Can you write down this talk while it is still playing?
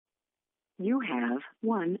You have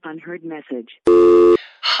one unheard message.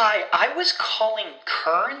 Hi, I was calling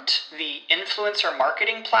Current, the influencer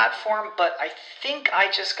marketing platform, but I think I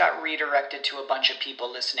just got redirected to a bunch of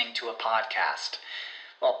people listening to a podcast.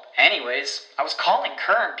 Well, anyways, I was calling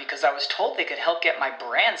Current because I was told they could help get my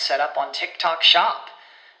brand set up on TikTok Shop,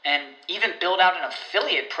 and even build out an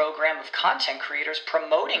affiliate program of content creators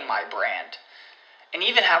promoting my brand, and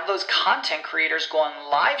even have those content creators go on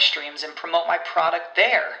live streams and promote my product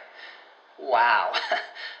there. Wow,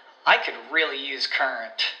 I could really use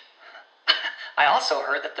Current. I also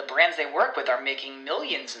heard that the brands they work with are making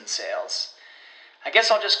millions in sales. I guess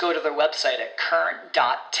I'll just go to their website at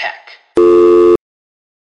current.tech.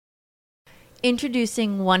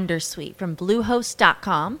 Introducing Wondersuite from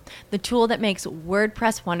Bluehost.com, the tool that makes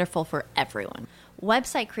WordPress wonderful for everyone.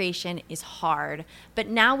 Website creation is hard, but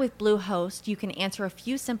now with Bluehost, you can answer a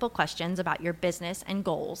few simple questions about your business and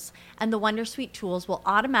goals, and the Wondersuite tools will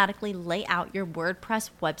automatically lay out your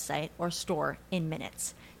WordPress website or store in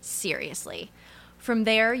minutes. Seriously. From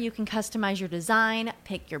there, you can customize your design,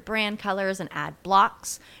 pick your brand colors, and add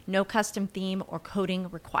blocks. No custom theme or coding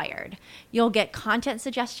required. You'll get content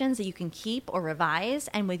suggestions that you can keep or revise,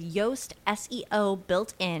 and with Yoast SEO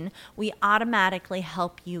built in, we automatically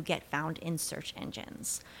help you get found in search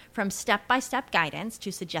engines. From step-by-step guidance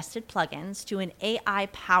to suggested plugins to an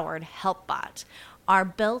AI-powered help bot, our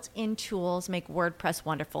built-in tools make WordPress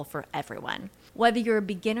wonderful for everyone. Whether you're a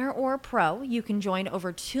beginner or a pro, you can join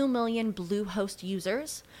over 2 million Bluehost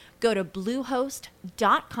users. Go to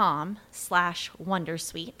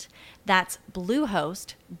bluehost.com/wondersuite. That's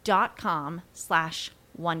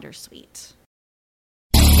bluehost.com/wondersuite.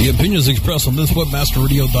 The opinions expressed on this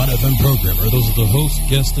WebmasterRadio.fm program are those of the host,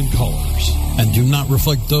 guests, and callers, and do not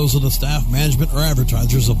reflect those of the staff, management, or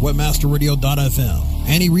advertisers of WebmasterRadio.fm.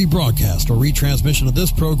 Any rebroadcast or retransmission of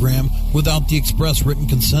this program without the express written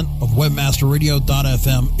consent of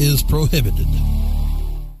WebmasterRadio.fm is prohibited.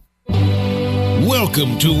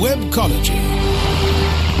 Welcome to Webcology.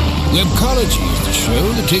 Webcology is the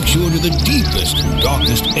show that takes you into the deepest and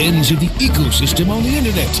darkest ends of the ecosystem on the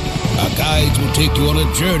internet. Our guides will take you on a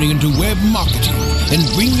journey into web marketing and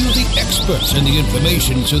bring you the experts and the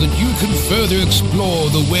information so that you can further explore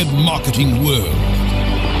the web marketing world.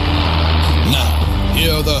 Now,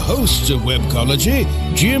 here are the hosts of Webcology,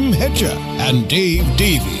 Jim Hedger and Dave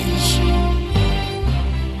Davies.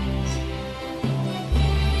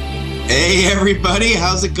 Hey everybody,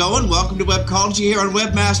 how's it going? Welcome to Webcology here on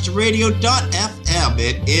WebmasterRadio.fm.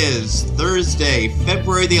 It is Thursday,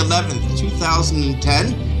 February the 11th,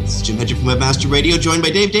 2010. This is Jim Hedger from Webmaster Radio, joined by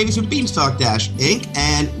Dave Davies with Beanstalk Dash Inc.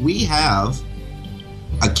 And we have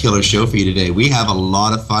a killer show for you today. We have a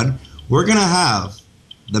lot of fun. We're going to have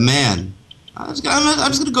the man, I'm just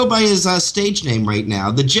going to go by his stage name right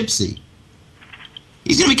now, the Gypsy.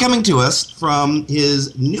 He's going to be coming to us from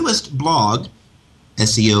his newest blog,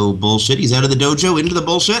 SEO Bullshit. He's out of the dojo, into the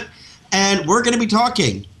bullshit, and we're going to be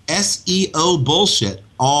talking SEO bullshit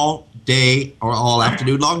all day or all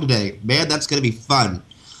afternoon long today. Man, that's going to be fun.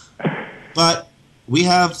 But we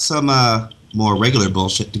have some more regular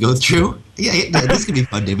bullshit to go through. Yeah, this is going to be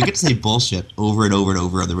fun, Dave. We get to say bullshit over and over and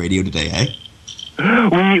over on the radio today, eh? We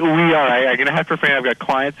are. I'm going to have to refrain. I've got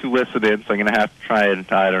clients who listen in, so I'm going to have to try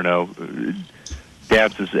and, I don't know,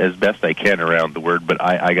 dance as best I can around the word, but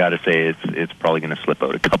I got to say it's probably going to slip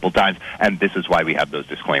out a couple times, and this is why we have those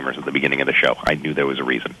disclaimers at the beginning of the show. I knew there was a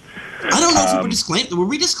reason. I don't know if we were disclaimed. Were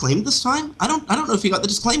we disclaimed this time? I don't know if you got the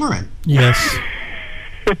disclaimer in. Yes.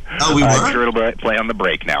 Oh, we were? I'm sure it'll play on the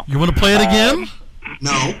break now. You want to play it again?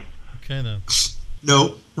 No. Okay, then.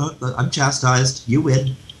 No, I'm chastised. You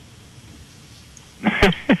win.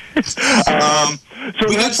 So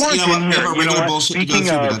we got some regular bullshit to go through. We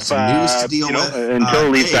got some news to deal with. Until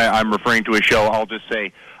at least I'm referring to a show, I'll just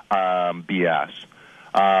say BS.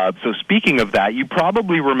 So speaking of that, you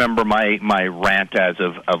probably remember my rant as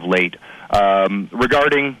of late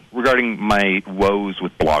regarding my woes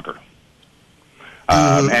with Blogger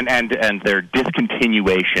and their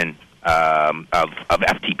discontinuation of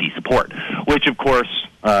FTP support, which of course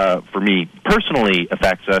for me personally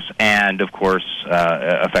affects us, and of course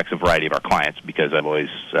affects a variety of our clients, because I've always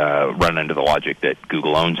run into the logic that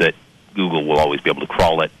Google owns it. Google will always be able to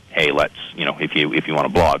crawl it. Hey, let's, if you want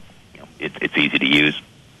to blog, it's easy to use.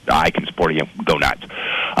 I can support you. Go nuts.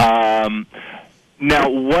 Now,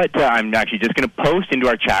 what I'm actually just going to post into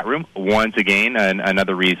our chat room once again,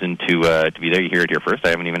 another reason to be there. You hear it here first. I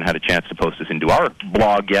haven't even had a chance to post this into our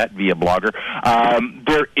blog yet via Blogger.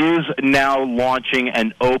 There is now launching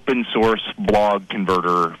an open source blog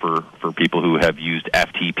converter for people who have used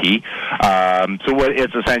FTP. So what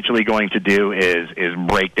it's essentially going to do is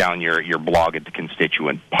break down your blog into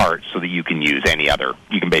constituent parts so that you can use any other.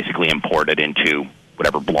 You can basically import it into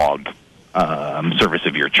whatever blog service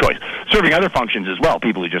of your choice, serving other functions as well,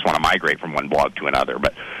 people who just want to migrate from one blog to another.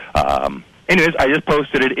 But anyways, I just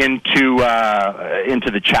posted it into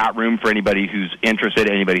the chat room for anybody who's interested,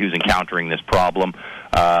 anybody who's encountering this problem.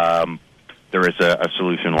 There is a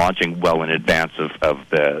solution launching well in advance of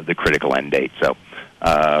the critical end date. So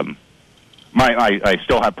I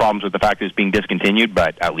still have problems with the fact that it's being discontinued,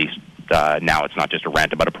 but at least now it's not just a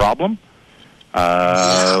rant about a problem.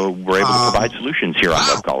 We're able to provide solutions here on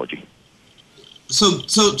Webcology. So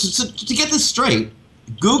to get this straight,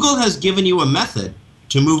 Google has given you a method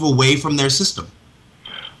to move away from their system.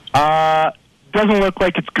 Doesn't look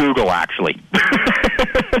like it's Google, actually. It's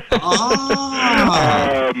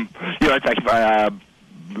actually,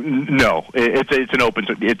 no, it's an open.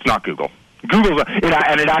 It's not Google. Google's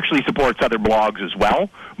and it actually supports other blogs as well,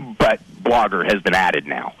 but Blogger has been added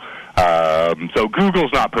now. So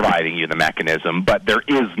Google's not providing you the mechanism, but there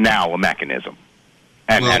is now a mechanism.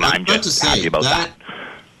 And I'm just happy about that.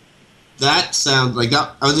 That sounds like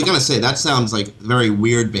that. I was going to say that sounds like very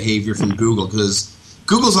weird behavior from Google, because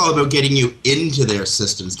Google's all about getting you into their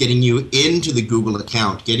systems, getting you into the Google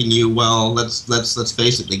account, getting you. Well, let's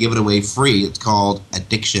face it, they give it away free. It's called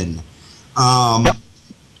addiction. Yeah,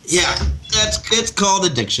 it's called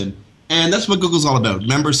addiction, and that's what Google's all about.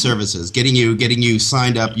 Member services, getting you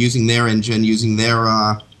signed up, using their engine, using their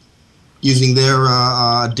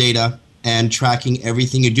data, and tracking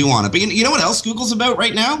everything you do on it. But you know what else Google's about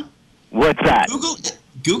right now? What's that?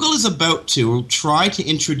 Google is about to try to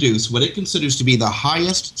introduce what it considers to be the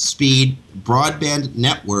highest speed broadband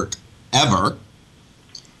network ever.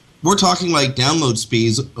 We're talking like download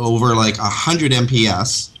speeds over like 100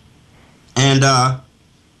 MPS, and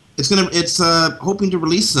it's hoping to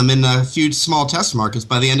release them in a few small test markets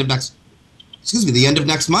by the end of next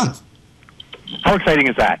month. How exciting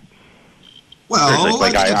is that? Well,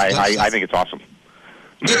 I think it's awesome.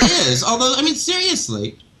 It is. Although, I mean,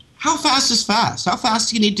 seriously, how fast is fast? How fast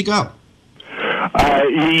do you need to go? And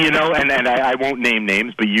I won't name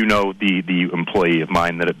names, but the employee of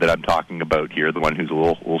mine that I'm talking about here, the one who's a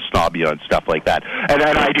little snobby on stuff like that. And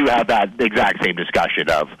I do have that exact same discussion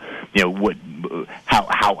of,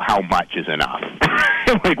 how much is enough?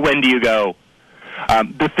 Like, when do you go?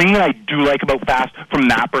 The thing that I do like about fast from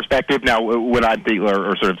that perspective, now when I'm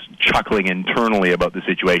or sort of chuckling internally about the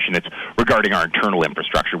situation, it's regarding our internal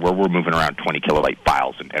infrastructure where we're moving around 20 kilobyte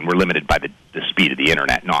files, and we're limited by the speed of the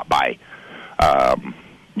internet, not by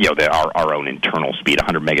our own internal speed.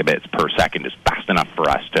 100 megabits per second is fast enough for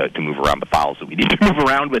us to move around the files that we need to move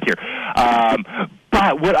around with here.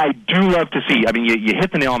 But what I do love to see, I mean, you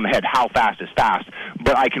hit the nail on the head, how fast is fast,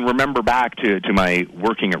 but I can remember back to my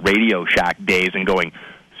working at Radio Shack days and going,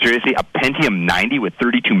 seriously, a Pentium 90 with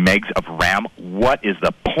 32 megs of RAM, what is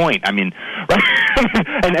the point? I mean, right?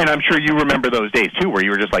 and I'm sure you remember those days, too, where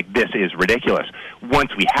you were just like, this is ridiculous.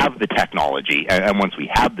 Once we have the technology and once we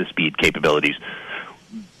have the speed capabilities,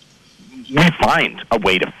 we find a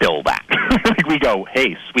way to fill that. Like, we go,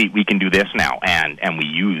 hey, sweet, we can do this now, and we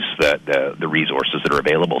use the resources that are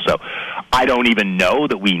available. So I don't even know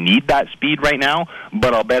that we need that speed right now,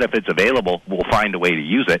 but I'll bet if it's available, we'll find a way to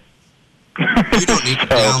use it. You don't need to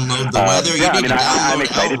download the weather. I'm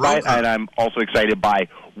excited by it, and I'm also excited by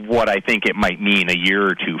what I think it might mean a year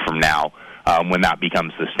or two from now, when that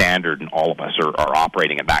becomes the standard and all of us are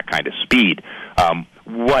operating at that kind of speed.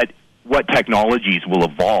 What technologies will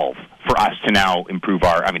evolve for us to now improve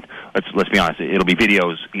our, I mean, let's be honest, it'll be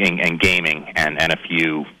videos and gaming and a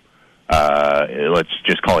few, let's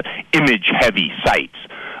just call it image-heavy sites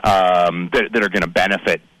that are going to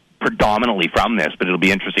benefit predominantly from this, but it'll be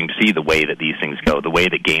interesting to see the way that these things go, the way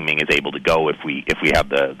that gaming is able to go if we have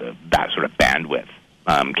that sort of bandwidth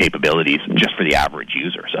capabilities just for the average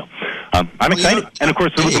user. So I'm excited. And of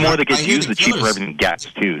course, the more that gets used, the cheaper everything gets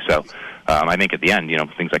too. So I think at the end,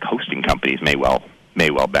 things like hosting companies may well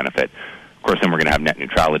benefit. Of course, then we're going to have net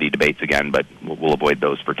neutrality debates again, but we'll avoid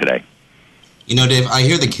those for today. Dave, I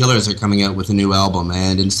hear the Killers are coming out with a new album,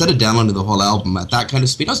 and instead of downloading the whole album at that kind of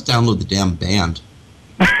speed, I'll just download the damn band.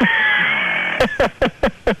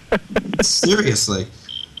 Seriously.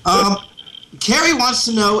 Carrie wants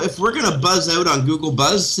to know if we're going to buzz out on Google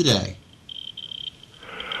Buzz today.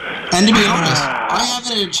 And to be honest, I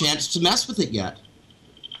haven't had a chance to mess with it yet.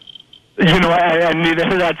 You know, and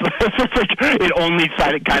that's like, it only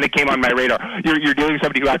kind of came on my radar. You're dealing with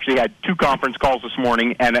somebody who actually had 2 conference calls this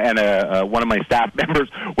morning and one of my staff members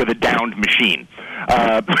with a downed machine.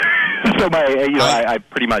 So I've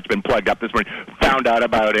pretty much been plugged up this morning. Found out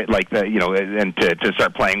about it, and to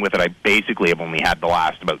start playing with it, I basically have only had the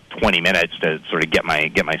last about 20 minutes to sort of get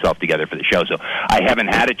myself together for the show. So I haven't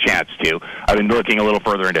had a chance to. I've been looking a little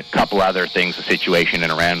further into a couple other things, the situation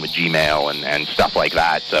in Iran with Gmail and stuff like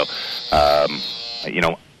that. So,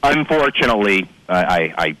 unfortunately,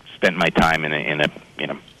 I spent my time in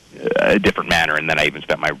a different manner, and then I even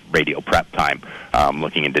spent my radio prep time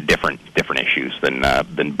looking into different issues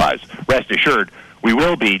than Buzz. Rest assured, we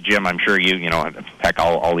will be, Jim. I'm sure heck,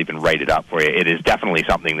 I'll even write it up for you. It is definitely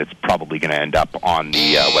something that's probably going to end up on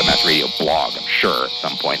the Webmaster Radio blog, I'm sure, at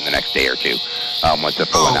some point in the next day or two, once the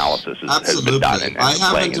full analysis has been done and playing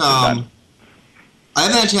has been done. I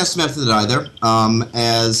haven't had a chance to mess with it either.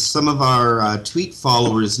 As some of our tweet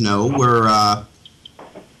followers know,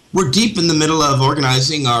 we're deep in the middle of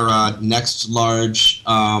organizing our next large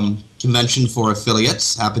convention for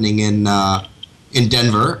affiliates happening in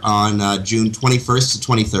Denver on June 21st to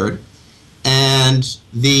 23rd. And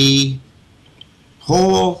the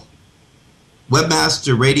whole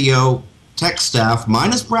Webmaster Radio tech staff,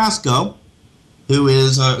 minus Brasco, who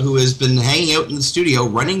has been hanging out in the studio,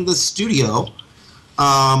 running the studio,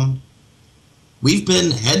 we've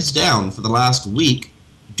been heads down for the last week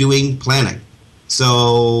doing planning.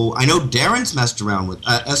 So I know Darren's messed around with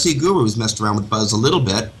SE Guru's messed around with Buzz a little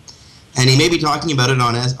bit, and he may be talking about it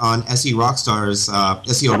on SEO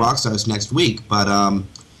Rockstars next week. But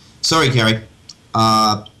sorry, Carrie,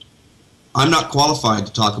 I'm not qualified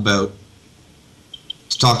to talk about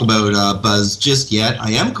Buzz just yet.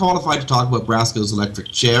 I am qualified to talk about Brasco's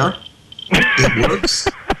electric chair. It works.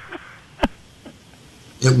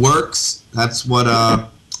 It works. That's what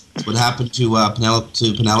happened to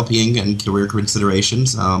Penelope and career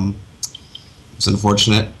considerations. It's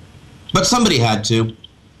unfortunate, but somebody had to.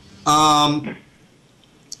 And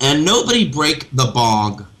nobody break the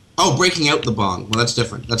bong. Oh, breaking out the bong. Well, that's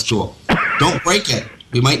different. That's cool. Don't break it.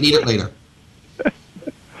 We might need it later.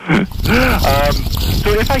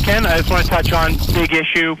 So if I can, I just want to touch on big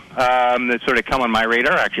issue that's sort of come on my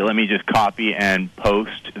radar. Actually, let me just copy and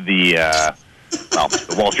post the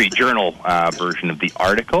Wall Street Journal version of the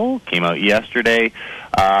article. Came out yesterday.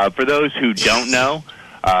 For those who don't know,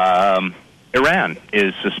 Iran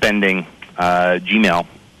is suspending Gmail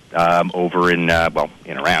over in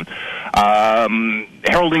Iran,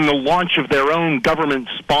 heralding the launch of their own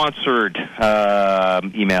government-sponsored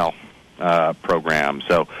email program.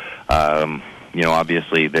 So,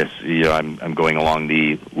 obviously this, I'm going along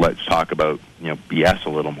the let's talk about, BS a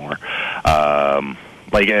little more.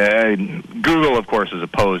 Google, of course, is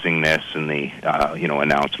opposing this in the,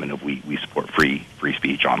 announcement of we support free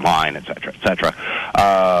speech online, et cetera,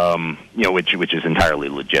 which is entirely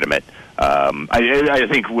legitimate. I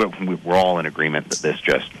think we're all in agreement that this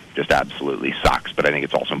just absolutely sucks, but I think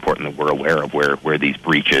it's also important that we're aware of where these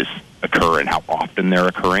breaches occur and how often they're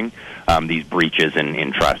occurring. These breaches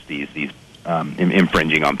in trust, these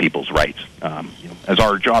infringing on people's rights. As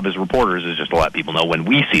our job as reporters is just to let people know when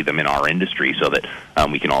we see them in our industry, so that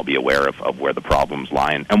we can all be aware of where the problems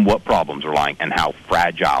lie and what problems are lying, and how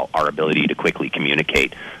fragile our ability to quickly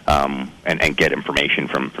communicate and get information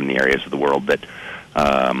from the areas of the world that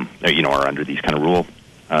are under these kind of rule.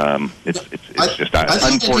 It's just an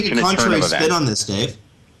unfortunate turn of events. Spin on this, Dave.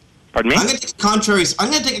 Pardon me? I'm going to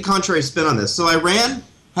take a contrary spin on this. So Iran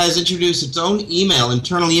has introduced its own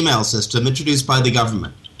internal email system introduced by the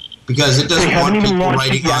government, because it doesn't want people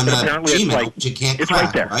writing on Gmail, which it can't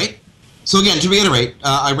crack, right? So again, to reiterate,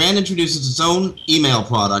 Iran introduces its own email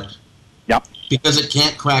product because it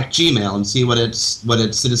can't crack Gmail and see what its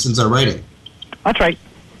citizens are writing. That's right.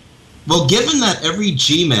 Well, given that every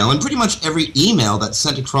Gmail and pretty much every email that's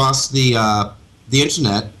sent across the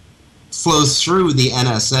internet flows through the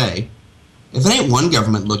NSA, if it ain't one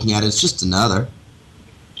government looking at it, it's just another.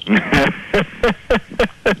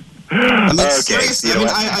 Seriously,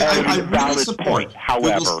 I really support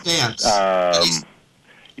Google's stance.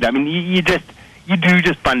 You do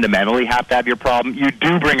just fundamentally have to have your problem. You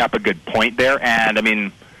do bring up a good point there, and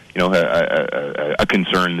a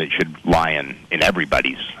concern that should lie in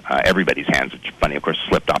everybody's hands. It's funny, of course,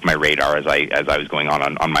 slipped off my radar as I was going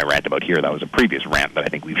on my rant about here. That was a previous rant that I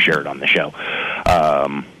think we've shared on the show.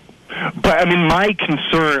 But my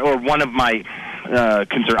concern, or one of my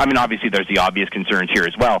concern. Obviously, there's the obvious concerns here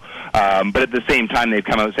as well. But at the same time, they've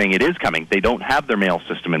come out saying it is coming. They don't have their mail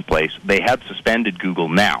system in place. They have suspended Google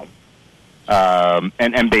now.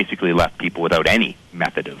 and basically left people without any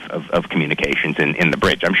method of communications in the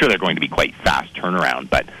bridge. I'm sure they're going to be quite fast turnaround,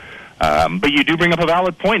 but you do bring up a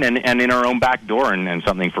valid point, and in our own back door, and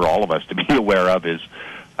something for all of us to be aware of is,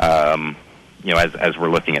 as we're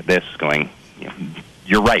looking at this, going,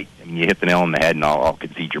 you're right. I mean, you hit the nail on the head, and I'll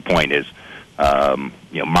concede your point is,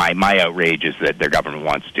 my outrage is that their government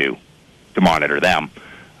wants to monitor them.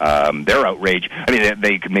 Their outrage, I mean,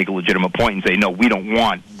 they could make a legitimate point and say, no, we don't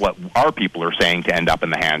want what our people are saying to end up in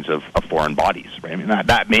the hands of foreign bodies. Right? I mean,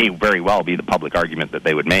 that may very well be the public argument that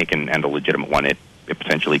they would make, and a legitimate one it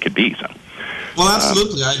potentially could be. So, well,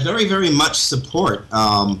 absolutely. I very, very much support.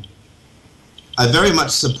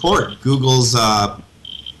 Google's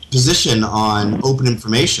position on open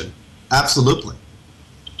information. Absolutely.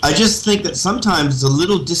 I just think that sometimes it's a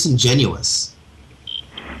little disingenuous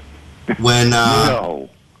when. No.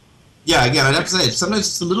 Yeah, again, I'd have to say sometimes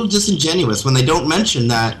it's a little disingenuous when they don't mention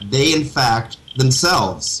that they, in fact,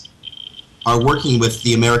 themselves are working with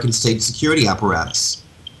the American state security apparatus.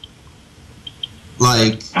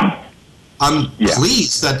 Like, I'm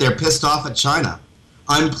pleased that they're pissed off at China.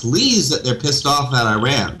 I'm pleased that they're pissed off at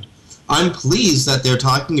Iran. I'm pleased that they're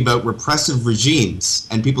talking about repressive regimes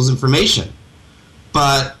and people's information.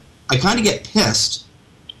 But I kind of get pissed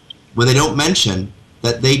when they don't mention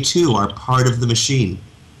that they, too, are part of the machine.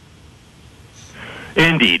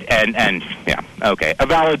 Indeed, and yeah, okay, a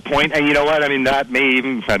valid point. And you know what? I mean, that may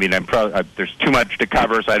even. I mean, there's too much to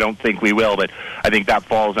cover, so I don't think we will. But I think that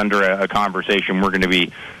falls under a conversation we're going to be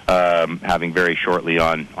having very shortly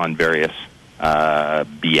on various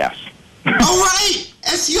BS. All right,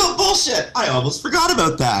 SEO bullshit. I almost forgot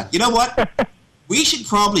about that. You know what? We should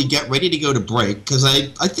probably get ready to go to break because I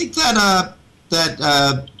think that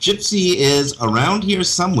Gypsy is around here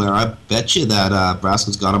somewhere. I bet you that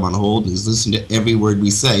Brasco's got him on hold and he's listening to every word we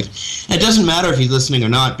say. And it doesn't matter if he's listening or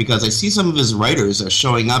not because I see some of his writers are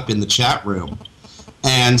showing up in the chat room.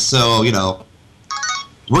 And so,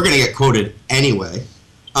 we're going to get quoted anyway.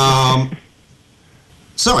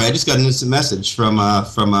 Sorry, I just got an instant message from my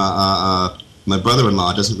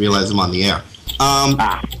brother-in-law. Doesn't realize I'm on the air.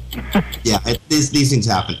 Yeah, these things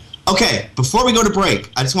happen. Okay, before we go to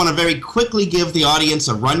break, I just want to very quickly give the audience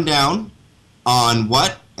a rundown on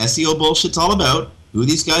what SEO bullshit's all about, who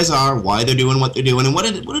these guys are, why they're doing what they're doing, and what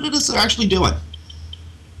it is they're actually doing.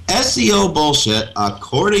 SEO bullshit,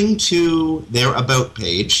 according to their About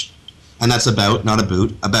page, and that's about, not a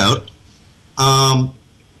boot, about,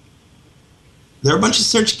 they're a bunch of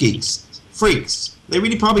search geeks, freaks. They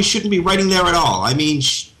really probably shouldn't be writing there at all. I mean,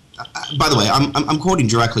 by the way, I'm quoting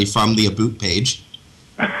directly from the About page.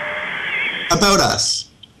 About us.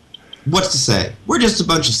 What's to say? We're just a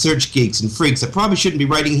bunch of search geeks and freaks that probably shouldn't be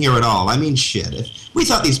writing here at all. I mean, shit. If we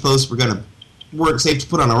thought these posts were going to work safe to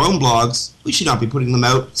put on our own blogs, we should not be putting them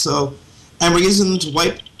out. And we're using them to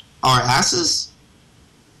wipe our asses?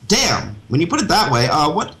 Damn. When you put it that way,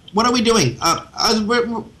 what are we doing? I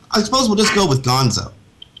suppose we'll just go with Gonzo.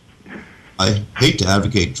 I hate to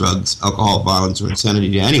advocate drugs, alcohol, violence, or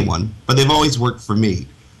insanity to anyone, but they've always worked for me.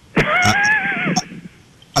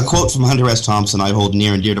 A quote from Hunter S. Thompson I hold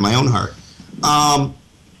near and dear to my own heart.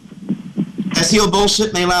 SEO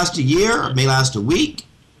bullshit may last a year, may last a week,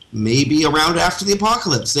 may be around after the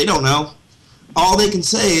apocalypse. They don't know. All they can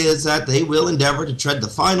say is that they will endeavor to tread the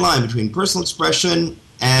fine line between personal expression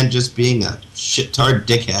and just being a shit-tard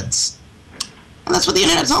dickheads. And that's what the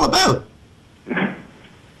internet's all about.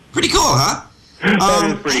 Pretty cool, huh?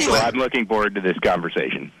 That is pretty anyway, cool. I'm looking forward to this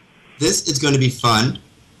conversation. This is going to be fun.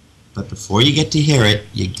 But before you get to hear it,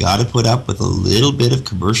 you got to put up with a little bit of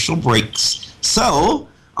commercial breaks. So,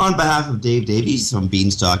 on behalf of Dave Davies from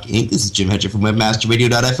Beanstalk Inc., this is Jim Hedger from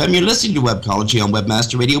WebmasterRadio.fm. You're listening to Webcology on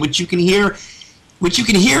Webmaster Radio, which you can hear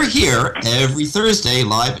here every Thursday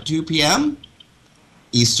live at 2 p.m.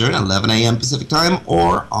 Eastern, 11 a.m. Pacific Time,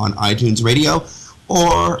 or on iTunes Radio,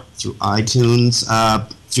 or through iTunes,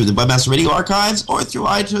 through the Webmaster Radio archives, or through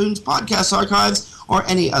iTunes podcast archives, or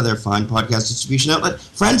any other fine podcast distribution outlet.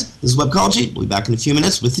 Friends, this is Webcology. We'll be back in a few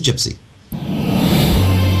minutes with the Gypsy.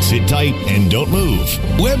 Sit tight and don't move.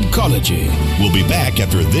 Webcology. We'll be back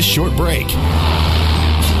after this short break.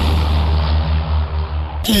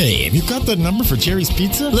 Hey, have you got the number for Jerry's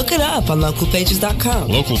Pizza? Look it up on localpages.com.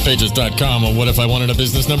 Localpages.com, or what if I wanted a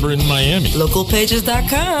business number in Miami?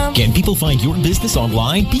 Localpages.com. Can people find your business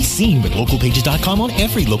online? Be seen with localpages.com on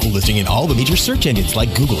every local listing in all the major search engines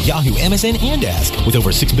like Google, Yahoo, MSN, and Ask. With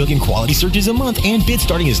over 6 billion quality searches a month and bids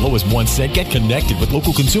starting as low as 1 cent, get connected with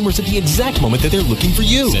local consumers at the exact moment that they're looking for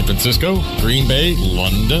you. San Francisco, Green Bay,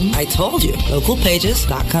 London. I told you.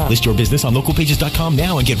 Localpages.com. List your business on localpages.com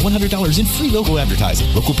now and get $100 in free local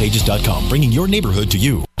advertising. Localpages.com, bringing your neighborhood to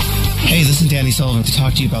you. Hey, this is Danny Sullivan to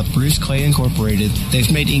talk to you about Bruce Clay Incorporated.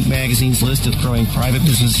 They've made Inc. Magazine's list of growing private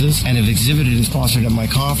businesses and have exhibited and sponsored at my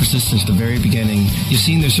conferences since the very beginning. You've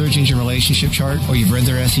seen their search engine relationship chart, or you've read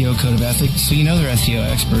their SEO code of ethics, so you know they're SEO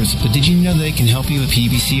experts. But did you know they can help you with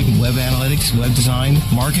PPC, web analytics, web design,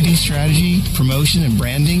 marketing strategy, promotion, and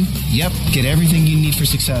branding? Yep, get everything you need for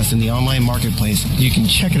success in the online marketplace. You can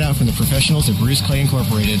check it out from the professionals at Bruce Clay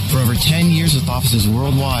Incorporated. For over 10 years with offices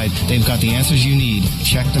worldwide, they've got the answers you need.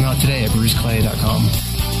 Check them out today at bruceclay.com.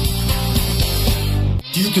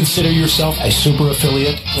 Do you consider yourself a super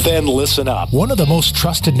affiliate? Then listen up. One of the most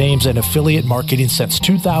trusted names in affiliate marketing since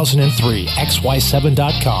 2003,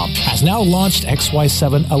 XY7.com, has now launched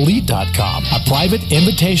XY7Elite.com, a private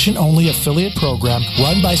invitation-only affiliate program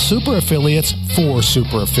run by super affiliates for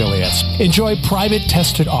super affiliates. Enjoy private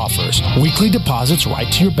tested offers, weekly deposits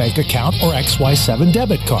right to your bank account or XY7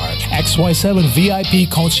 debit card, XY7 VIP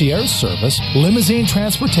concierge service, limousine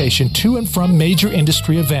transportation to and from major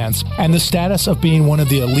industry events, and the status of being one of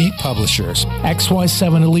the elite publishers.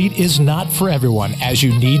 XY7 Elite is not for everyone, as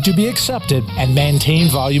you need to be accepted and maintain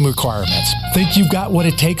volume requirements. Think you've got what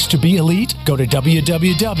it takes to be elite? Go to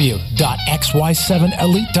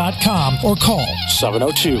www.xy7elite.com or call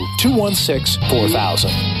 702-216-4000.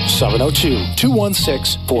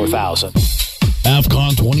 702-216-4000.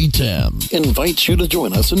 AFCON 2010 invites you to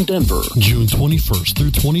join us in Denver, June 21st through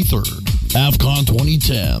 23rd. AFCON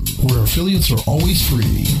 2010, where affiliates are always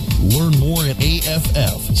free. Learn more at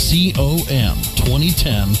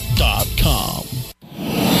AFFCOM2010.com.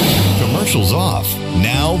 Commercials off.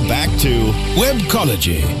 Now back to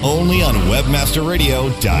Webcology, only on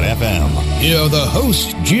WebmasterRadio.fm. Here are the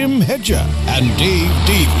hosts, Jim Hedger and Dave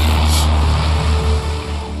Davies.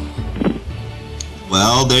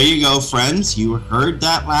 Well, there you go, friends. You heard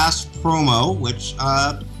that last promo, which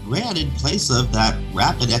ran in place of that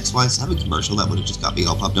Rapid XY7 commercial that would have just got me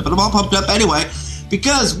all pumped up. But I'm all pumped up anyway,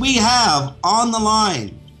 because we have on the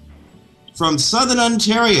line from Southern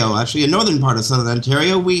Ontario, actually a northern part of Southern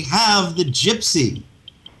Ontario, we have the Gypsy,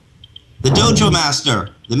 the Dojo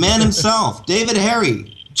Master, the man himself, David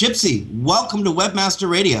Harry. Gypsy, welcome to Webmaster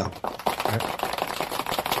Radio.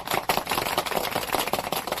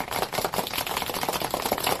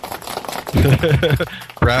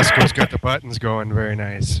 Brasco's got the buttons going. Very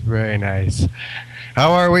nice. Very nice.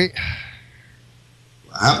 How are we?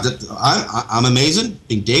 I'm amazing. I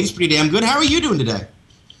think Dave's pretty damn good. How are you doing today?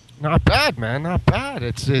 Not bad, man. Not bad.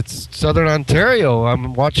 It's Southern Ontario.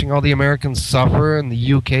 I'm watching all the Americans suffer and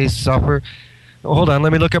the UK suffer. Oh, hold on.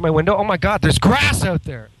 Let me look at my window. Oh, my God. There's grass out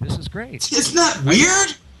there. This is great. Isn't that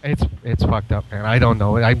weird? It's fucked up, man. I don't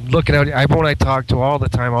know. I'm looking out. Everyone I talk to all the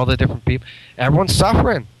time, all the different people, everyone's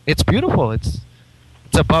suffering. It's beautiful. It's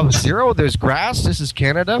above zero. There's grass. This is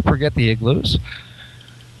Canada. Forget the igloos.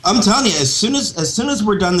 I'm telling you, as soon as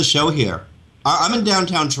we're done the show here, I'm in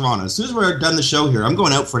downtown Toronto. As soon as we're done the show here, I'm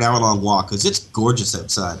going out for an hour-long walk because it's gorgeous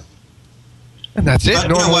outside. And that's it.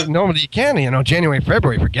 Normally you can. January,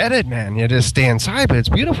 February, forget it, man. You just stay inside, but it's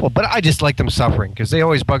beautiful. But I just like them suffering because they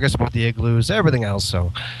always bug us about the igloos, everything else.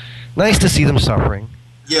 So nice to see them suffering.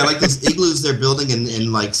 Yeah, like those igloos they're building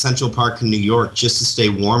in like Central Park in New York just to stay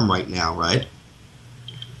warm right now, right?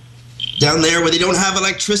 Down there where they don't have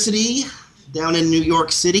electricity, down in New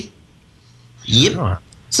York City. Yep. Yeah.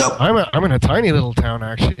 So I'm in a tiny little town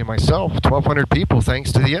actually myself, 1,200 people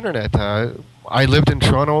thanks to the internet. I lived in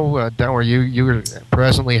Toronto, down where you were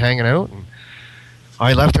presently hanging out, and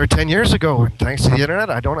I left there 10 years ago. And thanks to the internet,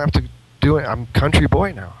 I don't have to do it. I'm a country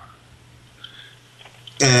boy now.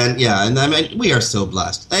 And yeah, and I mean, we are so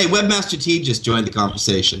blessed. Hey, Webmaster T just joined the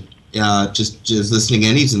conversation. Just listening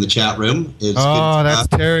in. He's in the chat room. That's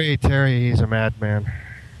Terry. Terry, he's a madman.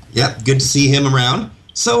 Yeah, good to see him around.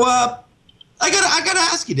 So, I gotta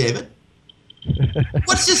ask you, David.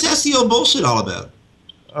 What's this SEO bullshit all about?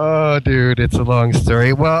 Oh, dude, it's a long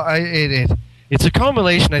story. Well, it's a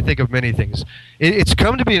combination, I think, of many things. It's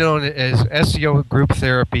come to be known as SEO group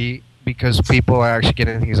therapy because people are actually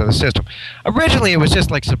getting things out of the system. Originally, it was just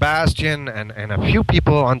like Sebastian and a few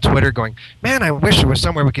people on Twitter going, man, I wish there was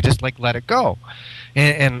somewhere we could just like let it go.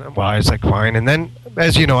 And well, I was like, fine. And then,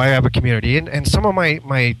 as you know, I have a community, and some of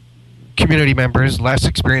my community members, less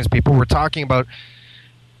experienced people, were talking about,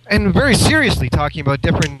 and very seriously talking about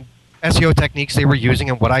different SEO techniques they were using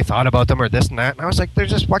and what I thought about them or this and that. And I was like, they're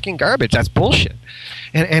just fucking garbage. That's bullshit.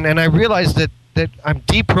 And I realized that I'm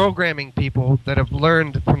deprogramming people that have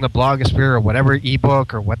learned from the blogosphere or whatever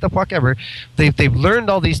ebook or what the fuck ever. They've learned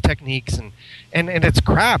all these techniques and it's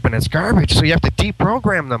crap and it's garbage. So you have to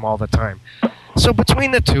deprogram them all the time. So between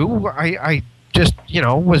the two, I just,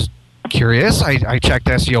 was curious. I checked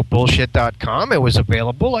SEObullshit.com. It was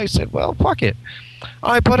available. I said, well, fuck it.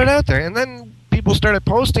 I put it out there. And then people started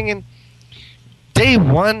posting, and day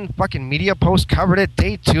one, fucking Media Post covered it.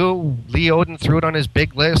 Day two, Lee Odin threw it on his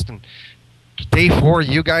big list. And day four,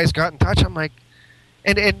 you guys got in touch. I'm like,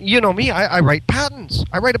 and you know me, I write patents.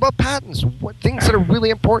 I write about patents, what things that are really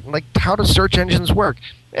important, like how do search engines work.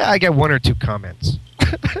 Yeah, I get 1 or 2 comments.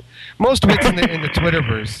 Most of it's in the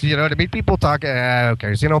Twitterverse, you know what I mean? People talk, who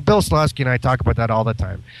cares? You know, Bill Slawski and I talk about that all the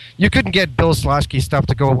time. You couldn't get Bill Slawski stuff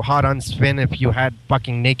to go hot on Spin if you had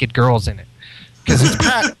fucking naked girls in it. Because it's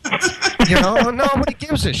patent. You know, nobody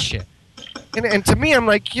gives a shit. And to me, I'm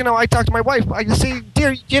like, you know, I talk to my wife. I just say,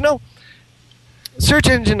 dear, you know, search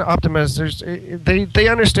engine optimizers, they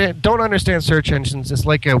don't understand search engines. It's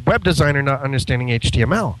like a web designer not understanding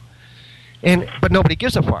HTML. But nobody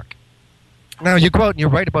gives a fuck. Now you go out and you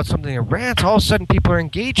write about something in rants, all of a sudden people are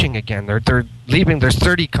engaging again. They're leaving, there's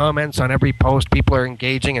 30 comments on every post, people are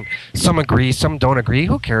engaging, and some agree, some don't agree.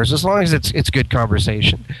 Who cares? As long as it's good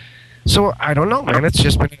conversation. So I don't know, man. It's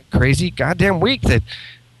just been a crazy goddamn week that,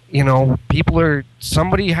 you know,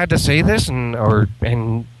 somebody had to say this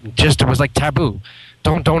and just it was like taboo.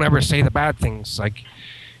 Don't ever say the bad things. Like,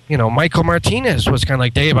 you know, Michael Martinez was kind of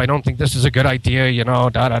like, Dave, I don't think this is a good idea, you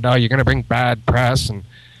know, you're going to bring bad press.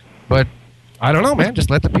 But I don't know, man.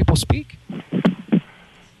 Just let the people speak.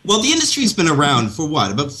 Well, the industry's been around for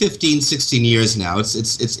what, about 15, 16 years now.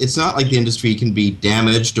 It's not like the industry can be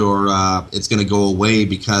damaged or it's going to go away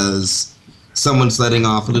because someone's letting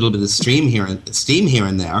off a little bit of steam here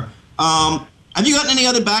and there. Have you gotten any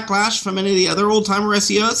other backlash from any of the other old-timer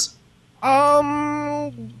SEOs?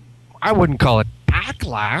 I wouldn't call it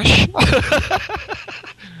backlash.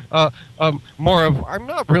 More of, I'm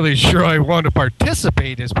not really sure I want to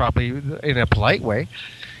participate is probably in a polite way.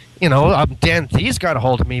 You know, Dan Thies got a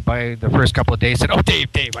hold of me by the first couple of days, said, oh, Dave,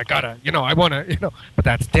 I gotta, you know, I want to, you know, but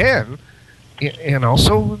that's Dan. You know,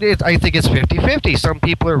 so I think it's 50-50. Some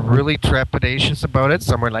people are really trepidatious about it.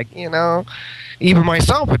 Some are like, you know, even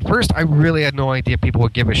myself, at first, I really had no idea people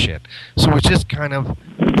would give a shit. So it's just kind of,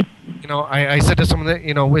 you know, I said to someone that,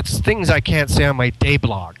 you know, it's things I can't say on my day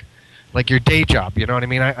blog. Like your day job, you know what I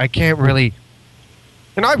mean? I can't really,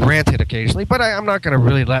 and I've ranted occasionally, but I'm not going to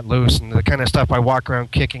really let loose and the kind of stuff I walk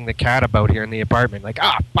around kicking the cat about here in the apartment. Like,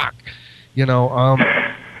 fuck. You know,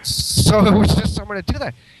 so it was just someone to do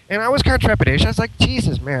that. And I was kind of trepidatious. I was like,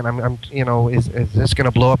 Jesus, man, I'm you know, is this going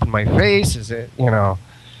to blow up in my face? Is it, you know?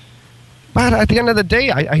 But at the end of the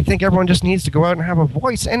day, I think everyone just needs to go out and have a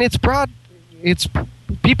voice. And it's broad. It's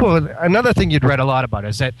people. Another thing you'd read a lot about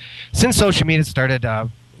is that since social media started,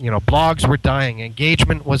 you know, blogs were dying.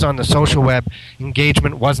 Engagement was on the social web.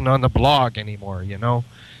 Engagement wasn't on the blog anymore, you know?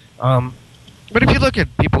 But if you look at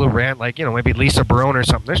people who rant, like, you know, maybe Lisa Barone or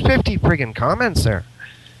something, there's 50 friggin' comments there.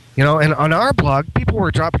 You know, and on our blog, people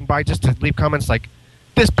were dropping by just to leave comments like,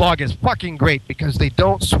 this blog is fucking great because they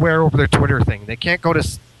don't swear over their Twitter thing. They can't go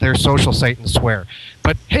to their social site and swear.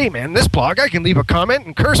 But, hey, man, this blog, I can leave a comment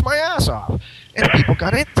and curse my ass off. And people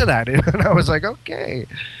got into that. And I was like, okay.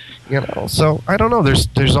 You know, so I don't know.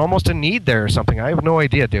 There's almost a need there or something. I have no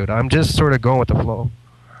idea, dude. I'm just sort of going with the flow.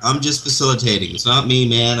 I'm just facilitating. It's not me,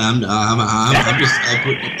 man. I'm just I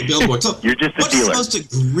put the billboard. So you're just a what's dealer. The most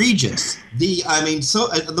egregious? The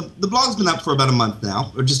blog's been up for about a month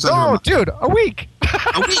now, or just under a month. Dude, a week.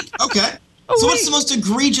 A week. Okay. What's the most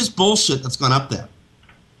egregious bullshit that's gone up there?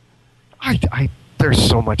 There's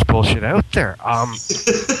so much bullshit out there.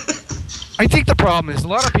 I think the problem is a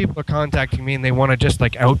lot of people are contacting me and they want to just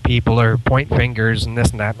like out people or point fingers and this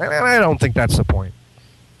and that. And I don't think that's the point.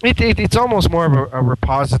 It's almost more of a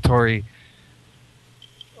repository.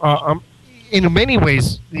 In many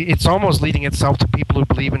ways, it's almost leading itself to people who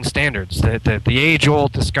believe in standards. The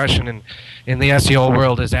age-old discussion in the SEO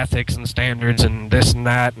world is ethics and standards and this and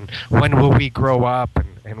that, and when will we grow up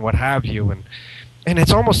and what have you. And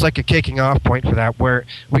it's almost like a kicking off point for that, where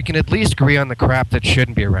we can at least agree on the crap that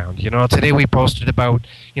shouldn't be around. You know, today we posted about,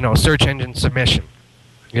 you know, search engine submission.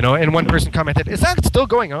 You know, and one person commented, is that still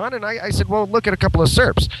going on? And I said, well, look at a couple of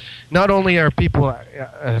SERPs. Not only are people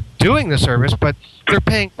doing the service, but they're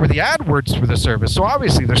paying for the AdWords for the service. So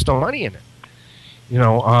obviously there's still money in it. You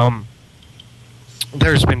know,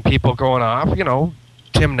 there's been people going off, you know,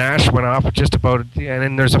 Tim Nash went off just about, and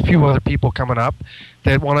then there's a few other people coming up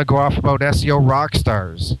that want to go off about SEO rock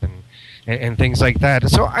stars and things like that.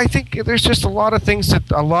 So I think there's just a lot of things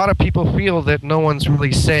that a lot of people feel that no one's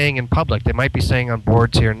really saying in public. They might be saying on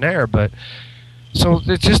boards here and there, but so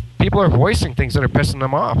it's just people are voicing things that are pissing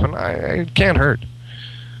them off, and it can't hurt.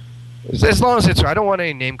 As long as it's, I don't want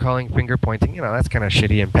any name calling, finger pointing. You know, that's kind of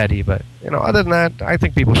shitty and petty. But you know, other than that, I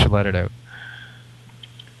think people should let it out.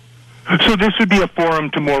 So this would be a forum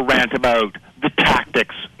to more rant about the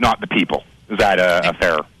tactics, not the people. Is that a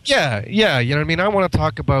fair? Yeah. You know what I mean? I want to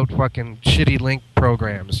talk about fucking shitty link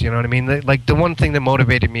programs. You know what I mean? The one thing that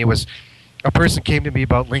motivated me was a person came to me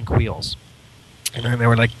about link wheels. And then they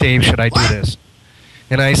were like, Dave, should I do this?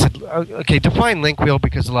 And I said, okay, define link wheel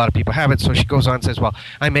because a lot of people have it. So she goes on and says, well,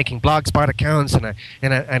 I'm making Blogspot accounts and I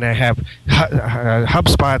have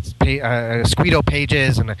HubSpot, Squeedo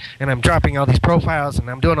pages and I'm dropping all these profiles and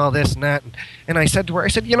I'm doing all this and that. And I said to her,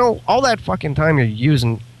 you know, all that fucking time you're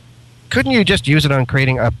using, couldn't you just use it on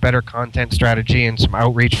creating a better content strategy and some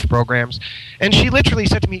outreach programs? And she literally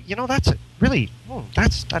said to me, you know, that's really,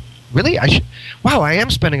 really? I am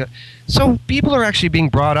spending it. So people are actually being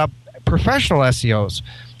brought up, professional SEOs,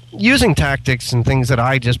 using tactics and things that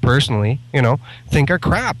I just personally, you know, think are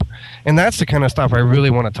crap. And that's the kind of stuff I really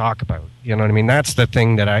want to talk about. You know what I mean? That's the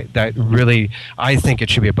thing that I think it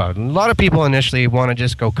should be about. And a lot of people initially want to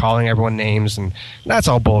just go calling everyone names, and that's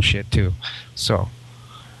all bullshit too. So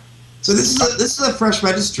this is a fresh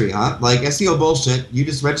registry, huh? Like SEO bullshit. You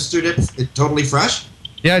just registered it. It's totally fresh.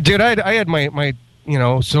 Yeah, dude. I had my you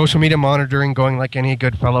know, social media monitoring going like any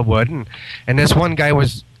good fellow would, and this one guy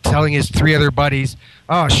was telling his 3 other buddies,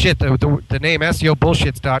 oh shit, the name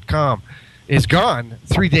SEObullshits.com is gone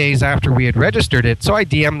 3 days after we had registered it. So I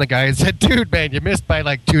DM'd the guy and said, dude, man, you missed by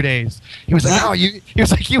like 2 days. He was like, he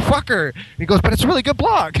was like, you fucker. And he goes, but it's a really good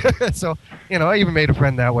blog. So, you know, I even made a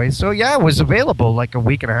friend that way. So yeah, it was available like a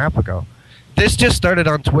week and a half ago. This just started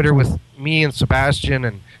on Twitter with me and Sebastian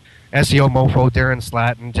and SEO mofo Darren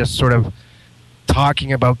Slatton just sort of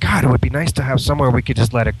talking about, God, it would be nice to have somewhere we could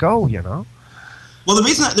just let it go, you know? Well, the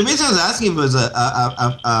reason I was asking if it was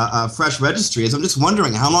a fresh registry is I'm just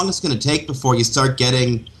wondering how long it's going to take before you start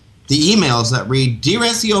getting the emails that read, Dear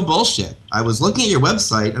SEO Bullshit. I was looking at your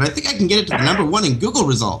website, and I think I can get it to the #1 in Google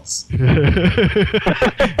results.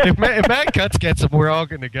 If Matt Cutts gets them, we're all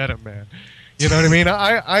going to get them, man. You know what I mean?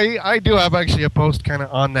 I do have actually a post kind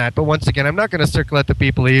of on that, but once again, I'm not going to circulate the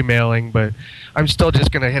people emailing, but I'm still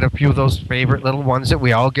just going to hit a few of those favorite little ones that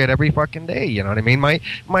we all get every fucking day. You know what I mean?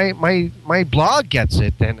 My blog gets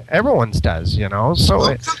it, and everyone's does. You know, so.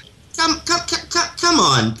 Well,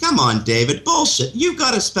 come on, David. Bullshit. You've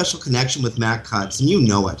got a special connection with Matt Cutts, and you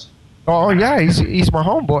know it. Oh yeah, he's my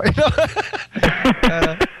homeboy.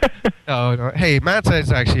 No. Hey, Matt's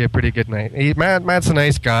actually a pretty good night. Matt's a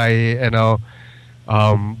nice guy, you know.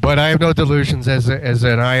 But I have no delusions as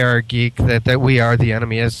an IR geek that we are the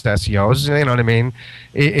enemy as SEOs. You know what I mean?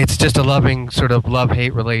 It's just a loving sort of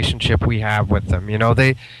love-hate relationship we have with them. You know,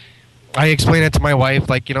 I explain it to my wife,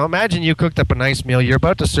 like, you know, imagine you cooked up a nice meal, you're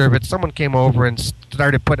about to serve it, someone came over and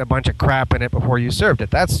started putting a bunch of crap in it before you served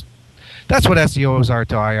it. That's what SEOs are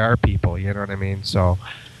to IR people. You know what I mean? So,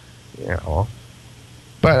 you know.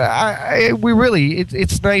 But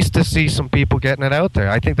it's nice to see some people getting it out there.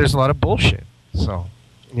 I think there's a lot of bullshit. So,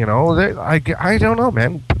 you know, I don't know,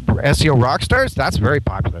 man. SEO rock stars, that's very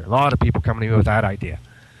popular. A lot of people coming to me with that idea.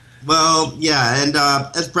 Well, yeah, and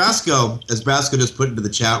as Brasco just put into the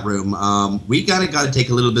chat room, we got to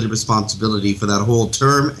take a little bit of responsibility for that whole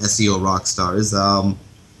term, SEO rock stars. That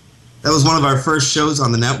was one of our first shows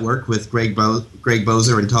on the network with Greg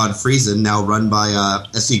Bozer and Todd Friesen, now run by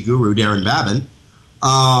SE guru Darren Babin.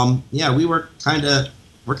 Yeah, we're kind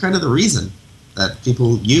of the reason that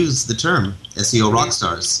people use the term SEO rock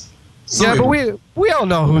stars. Yeah, but we all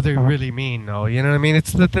know who they really mean, though. You know what I mean?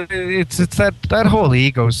 It's that whole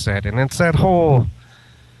ego set, and it's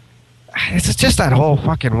just that whole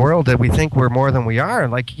fucking world that we think we're more than we are.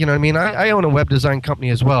 Like, you know what I mean? I own a web design company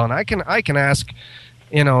as well, and I can ask,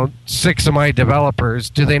 you know, 6 of my developers,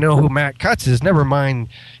 do they know who Matt Cutts is? Never mind,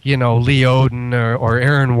 you know, Lee Oden or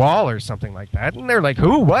Aaron Wall or something like that. And they're like,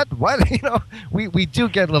 who? What? You know, we do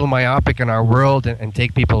get a little myopic in our world and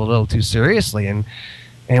take people a little too seriously, and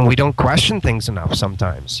we don't question things enough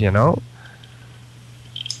sometimes, you know?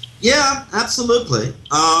 Yeah, absolutely.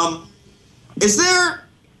 Is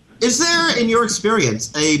there, in your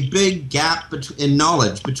experience, a big gap in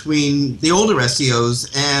knowledge between the older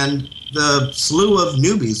SEOs and the slew of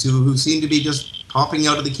newbies who seem to be just popping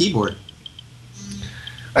out of the keyboard?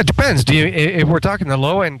 It depends. If we're talking the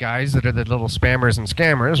low-end guys that are the little spammers and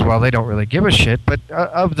scammers, well, they don't really give a shit. But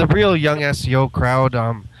of the real young SEO crowd,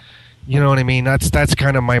 you know what I mean? That's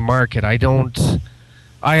kind of my market. I don't do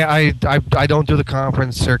the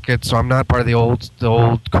conference circuit, so I'm not part of the old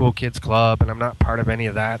cool kids club, and I'm not part of any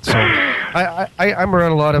of that. So I'm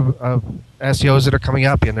around a lot of SEOs that are coming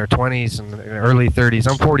up in their 20s and early 30s.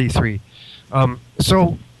 I'm 43.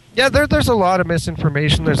 So yeah, there's a lot of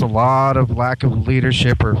misinformation. There's a lot of lack of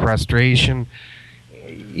leadership or frustration.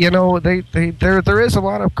 there is a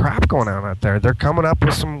lot of crap going on out there. They're coming up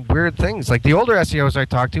with some weird things. Like the older SEOs I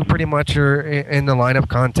talk to pretty much are in the line of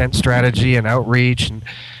content strategy and outreach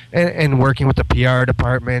and working with the PR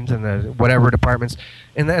department and the whatever departments.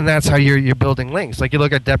 And that's how you're building links. Like you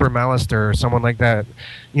look at Deborah Mallister or someone like that.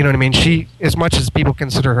 You know what I mean? She, as much as people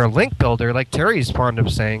consider her a link builder, like Terry's fond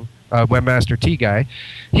of saying, Webmaster T guy,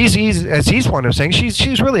 he's fond of saying,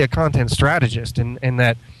 she's really a content strategist in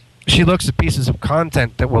that she looks at pieces of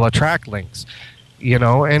content that will attract links, and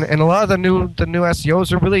a lot of the new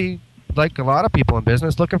SEOs are really, like a lot of people in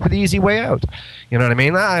business, looking for the easy way out. You know what I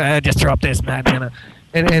mean? I just throw up this, man,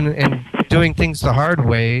 and doing things the hard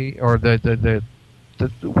way, or the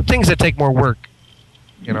things that take more work.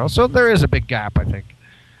 So there is a big gap, I think.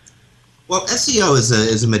 Well, SEO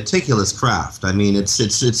is a meticulous craft. I mean,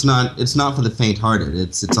 it's not for the faint-hearted.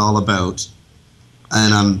 It's all about.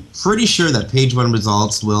 And I'm pretty sure that Page One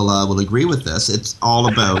Results will agree with this. It's all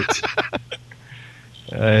about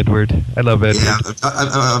Edward. I love Edward. Yeah, it's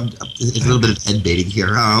a little bit of head baiting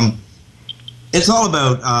here. It's all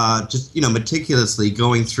about just meticulously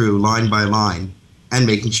going through line by line and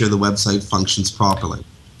making sure the website functions properly.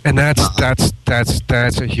 And that's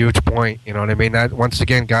a huge point. You know what I mean? That once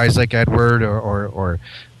again, guys like Edward or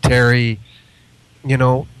Terry.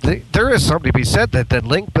 There is something to be said that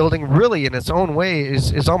link building really in its own way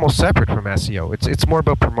is almost separate from SEO. It's more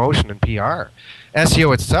about promotion and PR.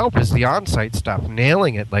 SEO itself is the on-site stuff,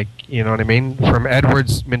 nailing it, like, you know what I mean, from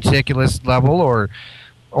Edward's meticulous level or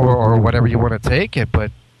whatever you want to take it.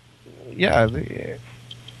 But, yeah,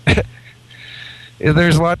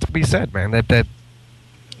 there's a lot to be said, man, that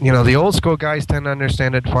the old school guys tend to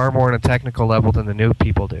understand it far more on a technical level than the new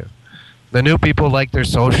people do. The new people like their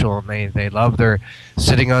social, and they love their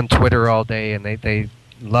sitting on Twitter all day, and they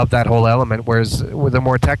love that whole element, whereas the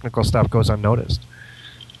more technical stuff goes unnoticed.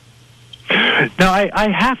 Now, I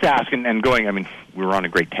have to ask, and going, I mean, we were on a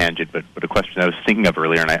great tangent, but a question I was thinking of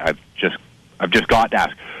earlier, and I've just got to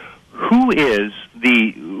ask, who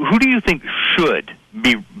do you think should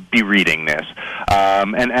be reading this?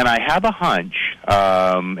 And I have a hunch,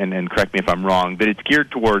 and correct me if I'm wrong, that it's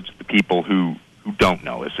geared towards the people who don't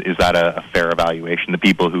know. Is that a fair evaluation? The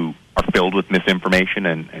people who are filled with misinformation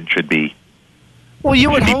and should be you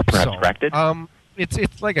would hope so. Corrected?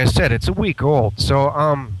 It's like I said, it's a week old. So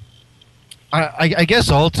I guess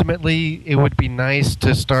ultimately it would be nice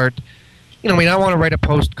to start. I want to write a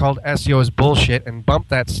post called SEO is bullshit and bump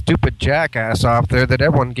that stupid jackass off there that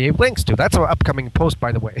everyone gave links to. That's an upcoming post,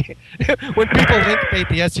 by the way. When people link bait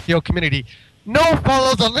the SEO community, no,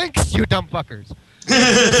 follow the links, you dumb fuckers.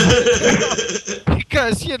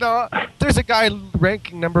 Because, there's a guy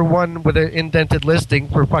ranking number 1 with an indented listing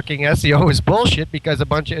for fucking SEO is bullshit because a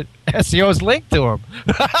bunch of SEOs linked to him.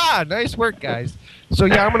 Nice work, guys. So,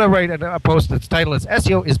 yeah, I'm going to write a post that's titled is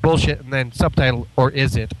SEO is bullshit and then subtitle, or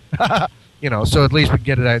is it? So at least we can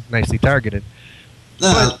get it nicely targeted.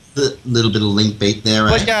 A little bit of link bait there.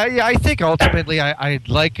 But, yeah, I think ultimately I'd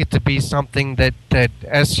like it to be something that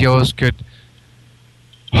SEOs could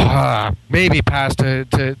maybe pass to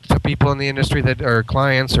people in the industry that are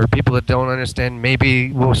clients or people that don't understand.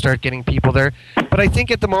 Maybe we'll start getting people there. But I think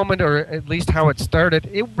at the moment, or at least how it started,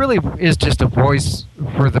 it really is just a voice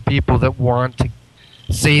for the people that want to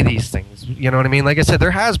say these things. You know what I mean? Like I said,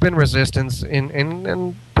 there has been resistance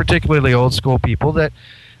in particularly old school people that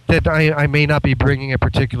I may not be bringing a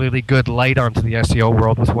particularly good light onto the SEO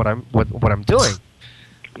world with what I'm doing.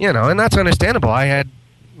 And that's understandable.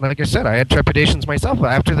 Like I said, I had trepidations myself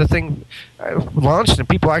after the thing launched and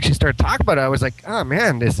people actually started talking about it. I was like, oh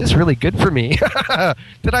man, is this really good for me?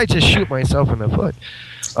 Did I just shoot myself in the foot?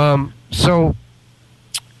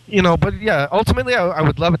 But yeah, ultimately I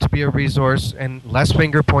would love it to be a resource and less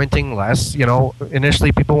finger pointing, less,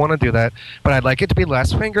 initially people want to do that, but I'd like it to be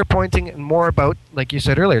less finger pointing and more about, like you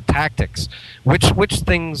said earlier, tactics. Which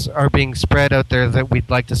things are being spread out there that we'd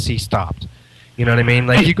like to see stopped? You know what I mean?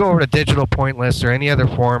 Like, you go over to Digital Pointless or any other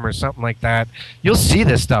forum or something like that, you'll see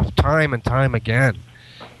this stuff time and time again.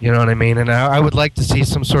 You know what I mean? And I would like to see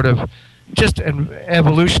some sort of just an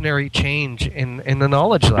evolutionary change in the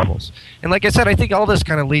knowledge levels. And like I said, I think all this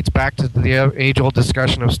kind of leads back to the age-old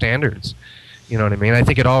discussion of standards. You know what I mean? I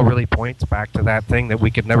think it all really points back to that thing that we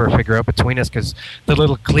could never figure out between us, because the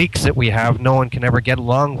little cliques that we have, no one can ever get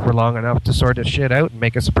along for long enough to sort of shit out and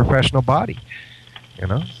make us a professional body.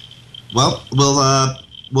 Well,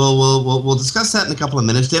 we'll discuss that in a couple of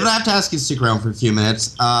minutes. David, I have to ask you to stick around for a few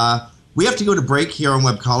minutes. We have to go to break here on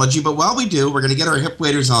Webcology, but while we do, we're going to get our hip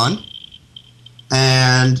waders on.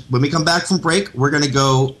 And when we come back from break, we're going to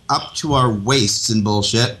go up to our waists in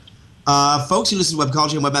bullshit. Folks, you listen to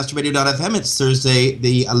Webcology on WebmasterRadio.fm. It's Thursday,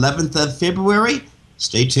 the 11th of February.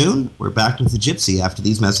 Stay tuned. We're back with the Gypsy after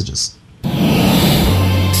these messages.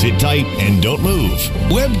 Sit tight and don't move.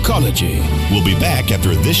 Webcology. We'll be back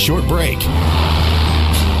after this short break.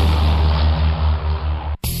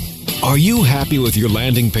 Are you happy with your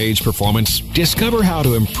landing page performance? Discover how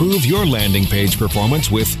to improve your landing page performance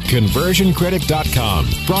with ConversionCritic.com.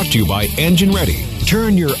 Brought to you by Engine Ready.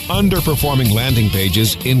 Turn your underperforming landing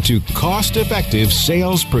pages into cost-effective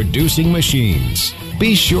sales-producing machines.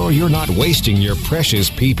 Be sure you're not wasting your precious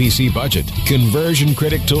PPC budget. Conversion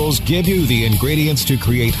Critic tools give you the ingredients to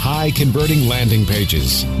create high-converting landing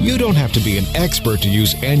pages. You don't have to be an expert to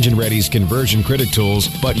use Engine Ready's Conversion Critic tools,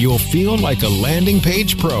 but you'll feel like a landing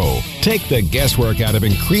page pro. Take the guesswork out of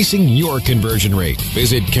increasing your conversion rate.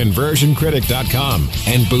 Visit ConversionCritic.com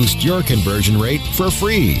and boost your conversion rate for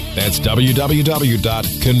free. That's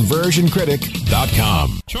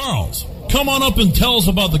www.ConversionCritic.com. Charles, come on up and tell us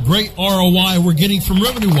about the great ROI we're getting from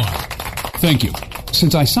Revenue Wire. Thank you.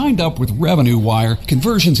 Since I signed up with Revenue Wire,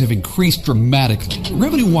 conversions have increased dramatically.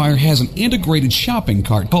 Revenue Wire has an integrated shopping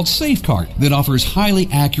cart called SafeCart that offers highly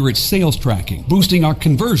accurate sales tracking, boosting our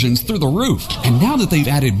conversions through the roof. And now that they've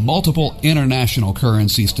added multiple international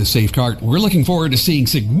currencies to SafeCart, we're looking forward to seeing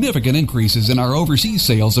significant increases in our overseas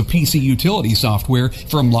sales of PC utility software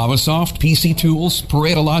from Lavasoft, PC Tools,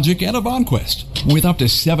 Pareto Logic, and Avonquest. With up to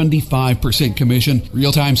 75% commission,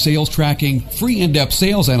 real-time sales tracking, free in-depth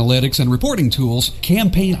sales analytics and reporting tools,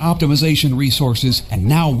 campaign optimization resources, and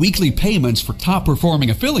now weekly payments for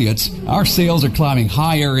top-performing affiliates, our sales are climbing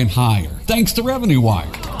higher and higher, thanks to Revenue Wire.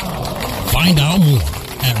 Find out more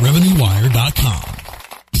at RevenueWire.com.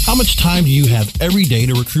 How much time do you have every day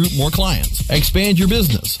to recruit more clients, expand your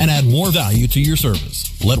business, and add more value to your service?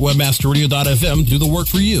 Let WebmasterRadio.fm do the work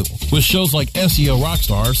for you. With shows like SEO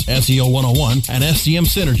Rockstars, SEO 101, and SCM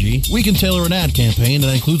Synergy, we can tailor an ad campaign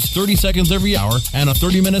that includes 30 seconds every hour and a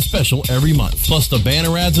 30-minute special every month, plus the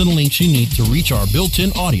banner ads and links you need to reach our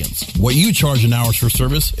built-in audience. What you charge in hours for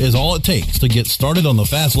service is all it takes to get started on the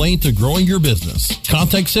fast lane to growing your business.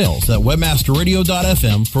 Contact sales at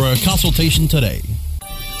WebmasterRadio.fm for a consultation today.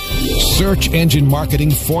 Search engine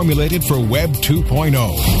marketing formulated for Web 2.0.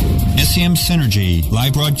 SCM Synergy,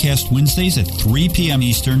 live broadcast Wednesdays at 3 p.m.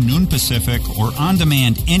 Eastern, noon Pacific, or on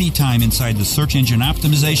demand anytime inside the Search Engine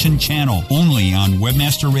Optimization channel, only on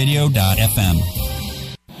WebmasterRadio.fm.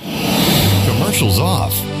 Commercials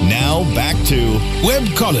off. Now back to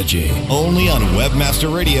Webcology, only on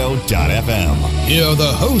WebmasterRadio.fm. Here are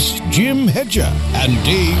the hosts, Jim Hedger and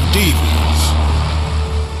Dave Davies.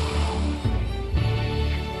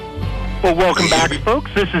 Well, welcome back,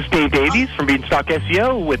 folks. This is Dave Davies from Beanstalk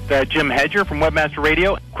SEO with Jim Hedger from Webmaster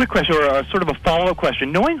Radio. Quick question, or sort of a follow-up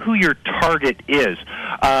question. Knowing who your target is,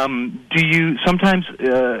 do you sometimes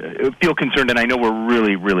feel concerned, and I know we're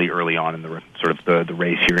really, really early on in the sort of the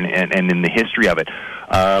race here and in the history of it.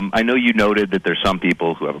 I know you noted that there's some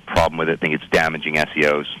people who have a problem with it, think it's damaging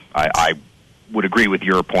SEOs. I would agree with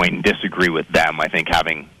your point and disagree with them. I think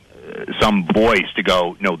having some voice to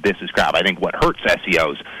go, no, this is crap. I think what hurts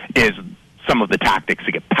SEOs is some of the tactics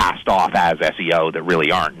that get passed off as SEO that really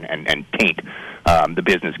aren't, and taint the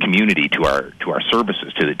business community to our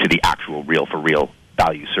services, to the actual real for real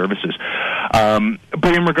value services.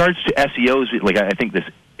 But in regards to SEOs, like, I think this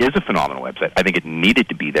is a phenomenal website. I think it needed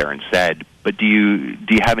to be there and said. But do you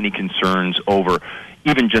have any concerns over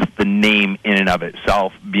even just the name in and of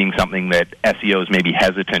itself being something that SEOs may be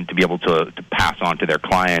hesitant to be able to pass on to their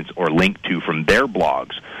clients or link to from their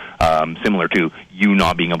blogs, similar to you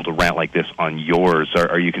not being able to rant like this on yours?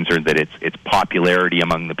 Are you concerned that its popularity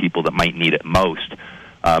among the people that might need it most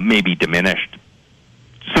may be diminished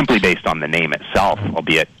simply based on the name itself,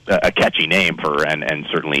 albeit a catchy name for and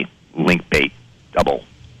certainly link bait double?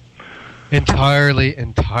 Entirely.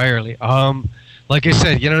 Like I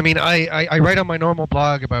said, you know what I mean? I write on my normal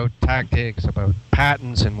blog about tactics, about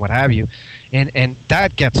patents and what have you, and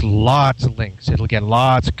that gets lots of links. It'll get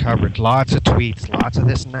lots of coverage, lots of tweets, lots of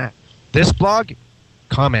this and that. This blog,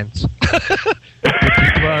 comments.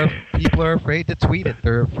 People are afraid to tweet it.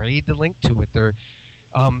 They're afraid to link to it.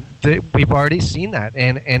 We've already seen that,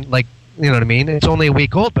 and like, you know what I mean? It's only a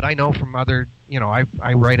week old, but I know from other,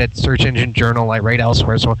 I write at Search Engine Journal, I write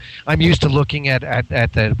elsewhere, so I'm used to looking at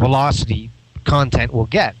the velocity content we'll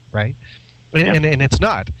get, right? And it's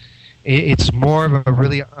not. It's more of a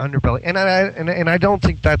really underbelly, and I don't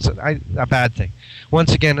think that's a bad thing.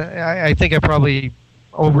 Once again, I think I probably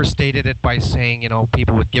overstated it by saying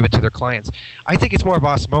people would give it to their clients. I think it's more of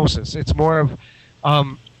osmosis. It's more of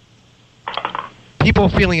people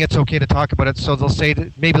feeling it's okay to talk about it, so they'll say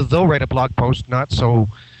that maybe they'll write a blog post not so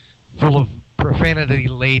full of profanity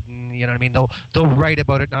laden. You know what I mean? They'll write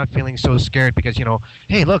about it not feeling so scared because, you know,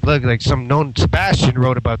 hey, look, like some known Sebastian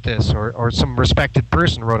wrote about this, or some respected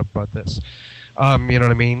person wrote about this. You know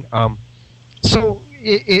what I mean? So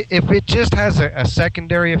if it just has a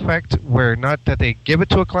secondary effect where not that they give it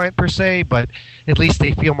to a client per se, but at least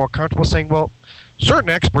they feel more comfortable saying, well, certain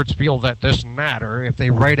experts feel that this and that, or if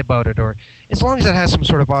they write about it, or as long as it has some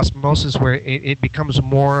sort of osmosis where it becomes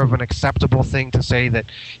more of an acceptable thing to say that,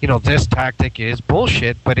 you know, this tactic is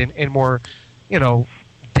bullshit, but in more, you know,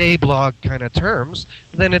 day blog kind of terms,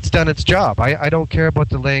 then it's done its job. I don't care about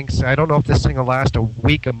the links. I don't know if this thing will last a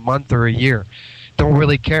week, a month, or a year. Don't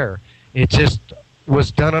really care. It just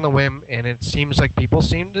was done on a whim, and it seems like people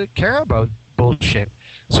seem to care about bullshit.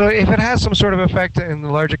 So if it has some sort of effect in the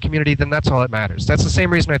larger community, then that's all that matters. That's the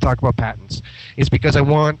same reason I talk about patents, is because I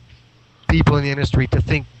want people in the industry to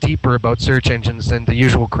think deeper about search engines than the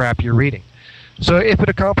usual crap you're reading. So if it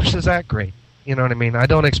accomplishes that, great. You know what I mean? I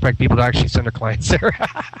don't expect people to actually send their clients there.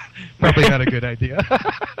 Probably not a good idea. So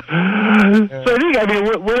I think, I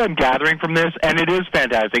mean, what I'm gathering from this, and it is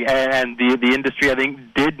fantastic, and the industry, I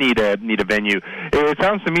think, did need a venue. It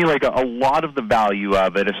sounds to me like a lot of the value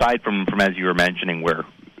of it, aside from as you were mentioning, where,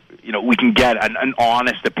 you know, we can get an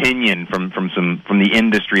honest opinion from the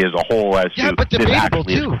industry as a whole as to this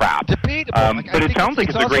actually is crap. But it sounds like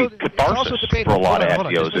it's a great catharsis for a lot of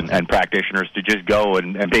SEOs and practitioners to just go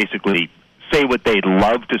and basically say what they'd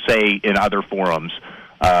love to say in other forums,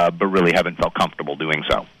 but really haven't felt comfortable doing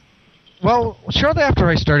so. Well, shortly after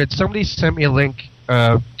I started, somebody sent me a link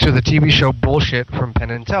to the TV show Bullshit from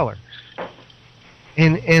Penn and Teller.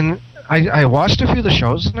 And I watched a few of the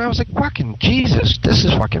shows, and I was like, fucking Jesus, this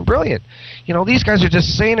is fucking brilliant. You know, these guys are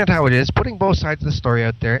just saying it how it is, putting both sides of the story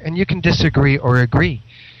out there, and you can disagree or agree.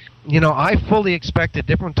 You know, I fully expect at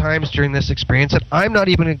different times during this experience that I'm not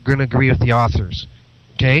even going to agree with the authors.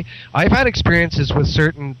 Okay, I've had experiences with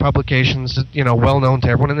certain publications, you know, well known to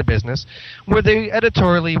everyone in the business, where they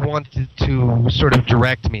editorially wanted to sort of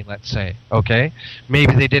direct me, let's say. Okay,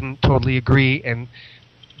 maybe they didn't totally agree, and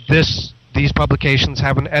these publications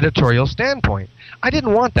have an editorial standpoint. I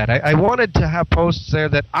didn't want that. I wanted to have posts there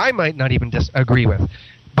that I might not even disagree with,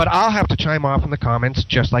 but I'll have to chime off in the comments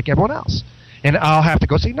just like everyone else. And I'll have to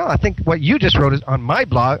go say, no, I think what you just wrote on my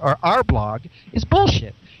blog or our blog is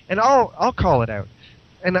bullshit, and I'll call it out.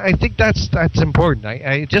 And I think that's important.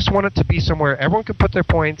 I just want it to be somewhere everyone can put their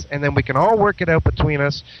points, and then we can all work it out between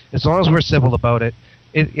us as long as we're civil about it.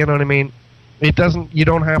 You know what I mean? It doesn't. You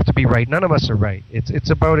don't have to be right. None of us are right.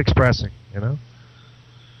 It's about expressing. You know.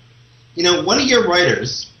 You know, one of your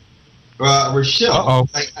writers, Rochelle.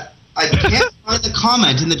 I can't find the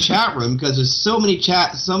comment in the chat room because there's so many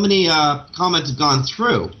comments have gone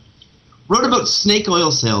through. Wrote about snake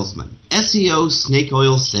oil salesman, SEO snake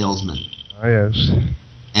oil salesman. Oh yes.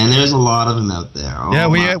 And there's a lot of them out there. Oh, yeah,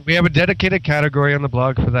 we have a dedicated category on the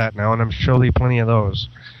blog for that now, and I'm sure there'll be plenty of those.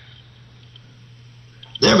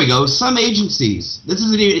 There we go. Some agencies. This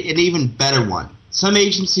is an even better one. Some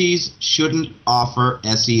agencies shouldn't offer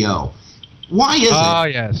SEO. Why is it? Oh,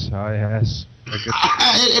 yes. I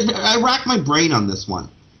rack my brain on this one.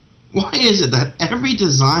 Why is it that every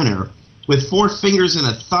designer with 4 fingers and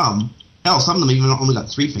a thumb, hell, some of them even only got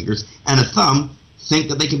 3 fingers, and a thumb, think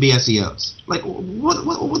that they can be SEOs? Like,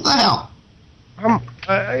 what the hell?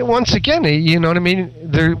 Once again, you know what I mean?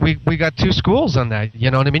 We got 2 schools on that.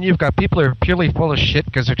 You know what I mean? You've got people who are purely full of shit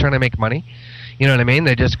because they're trying to make money. You know what I mean?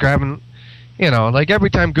 They're just grabbing, you know, like every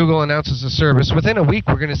time Google announces a service, within a week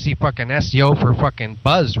we're going to see fucking SEO for fucking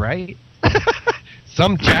Buzz, right?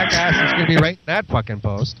 Some jackass is going to be writing that fucking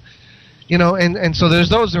post. You know, and so there's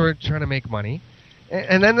those who are trying to make money.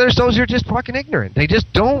 And then there's those who are just fucking ignorant. They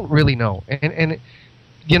just don't really know. And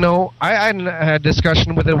you know, I had a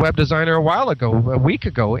discussion with a web designer a week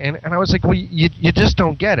ago, and I was like, well, you just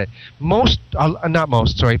don't get it. Not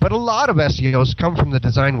most, but a lot of SEOs come from the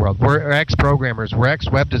design world. We're ex-programmers. We're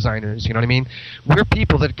ex-web designers, you know what I mean? We're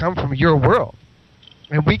people that come from your world.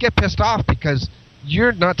 And we get pissed off because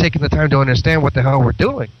you're not taking the time to understand what the hell we're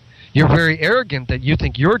doing. You're very arrogant that you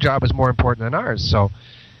think your job is more important than ours, so...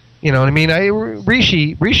 You know what I mean?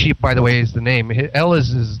 Rishi, by the way, is the name. L is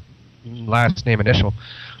his last name initial.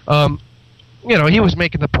 You know, he was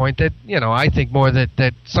making the point that, you know, I think more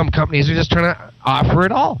that some companies are just trying to offer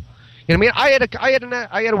it all. You know what I mean?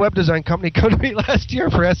 I had a web design company come to me last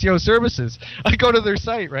year for SEO services. I go to their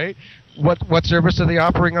site, right? What service are they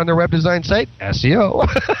offering on their web design site? SEO.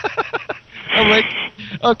 I'm like,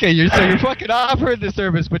 okay, you're fucking offering the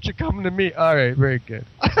service, but you're coming to me. All right, very good.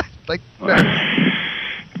 Like, no.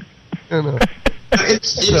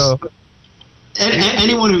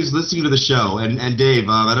 Anyone who's listening to the show, and Dave,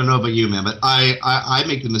 I don't know about you, man, but I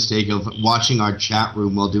make the mistake of watching our chat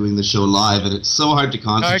room while doing the show live, and it's so hard to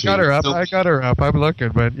concentrate. I got her up. I'm looking,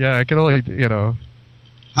 but yeah, I can only,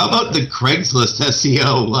 How about the Craigslist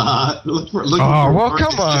SEO?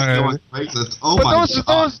 Come on. Craigslist.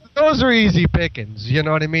 God. Those are easy pickings. You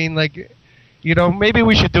know what I mean? Like, maybe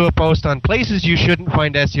we should do a post on places you shouldn't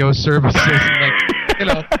find SEO services.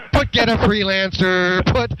 And put Get a Freelancer,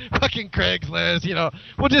 put fucking Craigslist.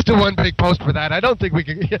 We'll just do one big post for that. I don't think we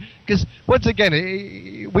could, because once again,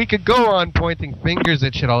 we could go on pointing fingers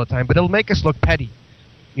at shit all the time, but it'll make us look petty.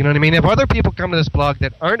 You know what I mean? If other people come to this blog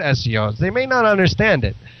that aren't SEOs, they may not understand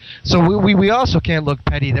it. So we also can't look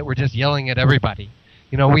petty that we're just yelling at everybody.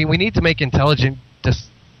 We need to make intelligent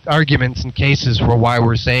arguments and cases for why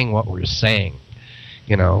we're saying what we're saying.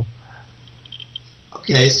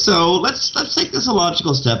 Okay, so let's take this a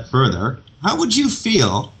logical step further. How would you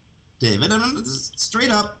feel, David, and this is straight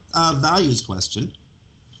up values question,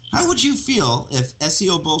 how would you feel if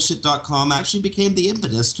SEObullshit.com actually became the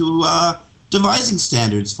impetus to devising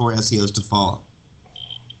standards for SEOs to follow?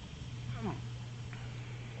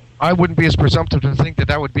 I wouldn't be as presumptive to think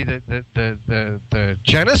that would be the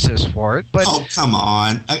genesis for it. But come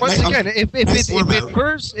on! Once again, if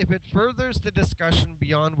it furthers the discussion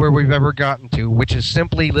beyond where we've ever gotten to, which is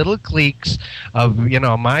simply little cliques of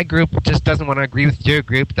my group just doesn't want to agree with your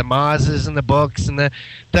group, the Mozes and the books and the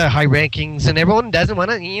high rankings, and everyone doesn't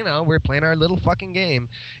want to. We're playing our little fucking game.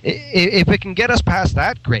 If it can get us past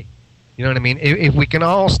that, great. You know what I mean? If we can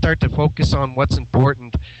all start to focus on what's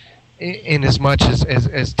important, in as much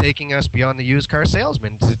as taking us beyond the used car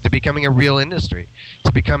salesman to becoming a real industry,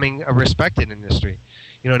 to becoming a respected industry.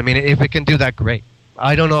 You know what I mean? If it can do that, great.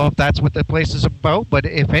 I don't know if that's what the place is about, but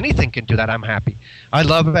if anything can do that, I'm happy. I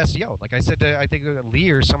love SEO. Like I said to, I think Lee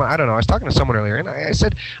or someone, I don't know, I was talking to someone earlier, and I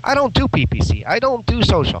said, I don't do PPC. I don't do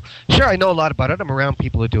social. Sure, I know a lot about it. I'm around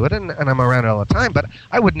people who do it, and I'm around it all the time, but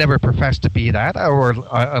I would never profess to be that, or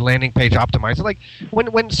a landing page optimizer. Like,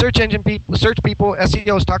 when search people,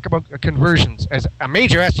 SEOs talk about conversions as a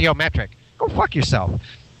major SEO metric, go fuck yourself.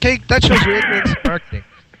 Okay, that shows your ignorance in marketing.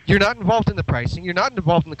 You're not involved in the pricing. You're not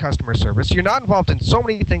involved in the customer service. You're not involved in so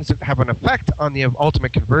many things that have an effect on the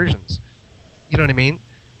ultimate conversions. You know what I mean?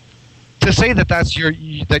 To say that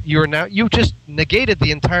you just negated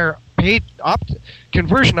the entire paid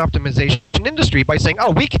conversion optimization industry by saying,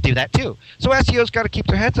 oh, we could do that too. So SEO's got to keep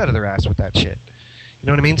their heads out of their ass with that shit. You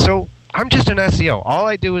know what I mean? So I'm just an SEO. All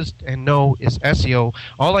I do is SEO.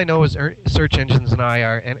 All I know is search engines and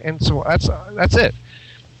IR, and so that's it.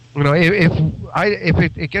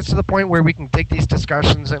 If it gets to the point where we can take these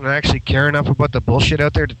discussions and actually care enough about the bullshit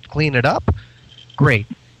out there to clean it up, great.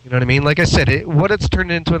 You know what I mean? Like I said, what it's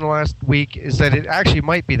turned into in the last week is that it actually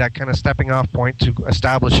might be that kind of stepping off point to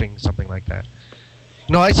establishing something like that.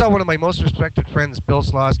 I saw one of my most respected friends, Bill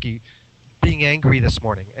Slosky, being angry this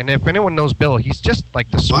morning. And if anyone knows Bill, he's just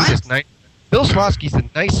like the sweetest. Bill Slosky's the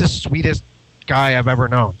nicest, sweetest guy I've ever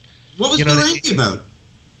known. What was Bill angry about?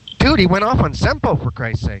 Dude, he went off on Sempo, for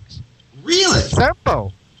Christ's sakes. Really?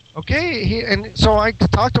 Sempo. Okay, and so I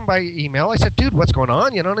talked to him by email. I said, dude, what's going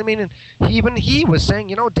on? You know what I mean? And he was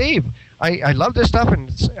saying, Dave, I love this stuff,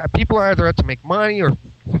 and people are either out to make money or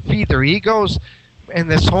feed their egos,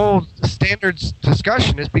 and this whole standards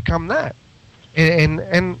discussion has become that.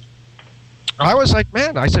 And I was like,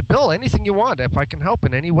 man, I said, Bill, anything you want, if I can help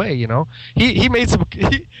in any way, He made some,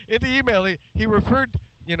 in the email, he referred,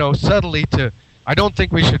 subtly to, I don't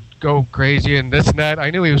think we should go crazy and this and that. I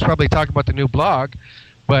knew he was probably talking about the new blog,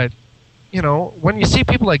 but, when you see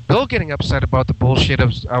people like Bill getting upset about the bullshit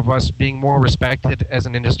of us being more respected as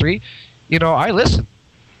an industry, I listen.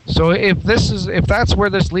 So if that's where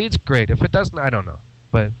this leads, great. If it doesn't, I don't know.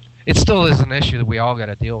 But it still is an issue that we all got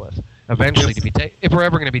to deal with eventually if we're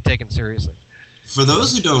ever going to be taken seriously. For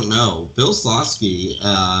those who don't know, Bill Slosky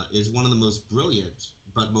is one of the most brilliant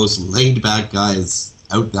but most laid-back guys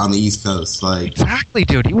out on the East Coast. Exactly,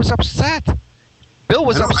 dude. He was upset. Bill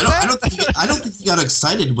was upset. I don't think he got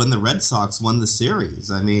excited when the Red Sox won the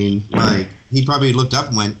series. I mean, he probably looked up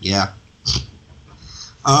and went, yeah.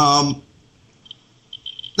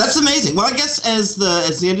 That's amazing. Well, I guess as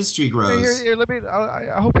the industry grows... Here, let me,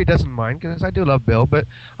 I hope he doesn't mind, because I do love Bill, but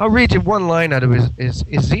I'll read you one line out of his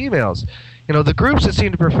emails. The groups that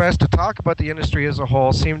seem to profess to talk about the industry as a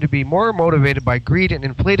whole seem to be more motivated by greed and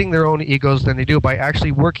inflating their own egos than they do by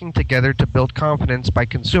actually working together to build confidence by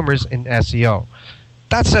consumers in SEO.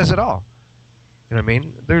 That says it all. You know what I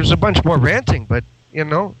mean? There's a bunch more ranting, but,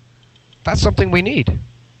 that's something we need.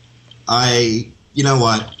 You know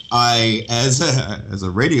what? as a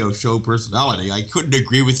radio show personality, I couldn't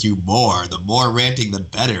agree with you more. The more ranting, the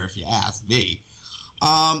better, if you ask me.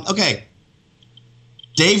 Okay.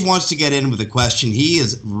 Dave wants to get in with a question. He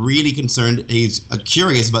is really concerned. He's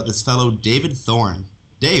curious about this fellow David Thorne.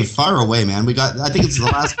 Dave, fire away, man. I think it's the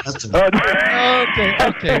last question. Okay.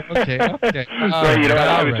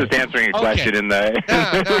 I was just answering a question in the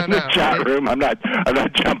chat room. I'm not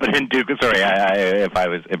jumping into. Sorry, if I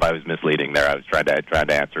was misleading there, I was trying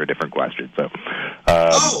to answer a different question. So.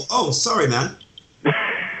 Sorry, man.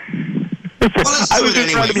 Well, let's do it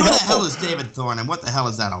anyway. Who the hell is David Thorne, and what the hell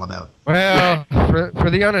is that all about? Well, for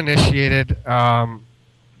the uninitiated,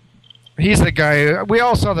 he's the guy. We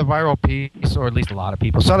all saw the viral piece, or at least a lot of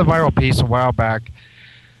people saw the viral piece a while back.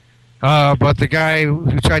 But the guy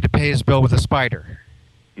who tried to pay his bill with a spider.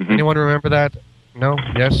 Mm-hmm. Anyone remember that? No?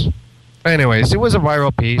 Yes? Anyways, it was a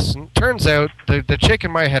viral piece. And turns out the chick in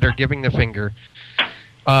my header giving the finger.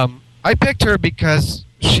 I picked her because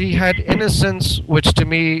she had innocence, which to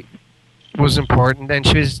me was important, and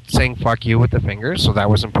she was saying fuck you with the finger, so that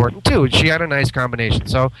was important too. She had a nice combination.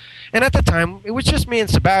 So, and at the time it was just me and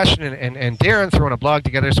Sebastian and Darren throwing a blog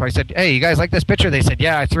together, so I said, hey, you guys like this picture? They said,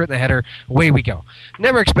 yeah. I threw it in the header. Away we go.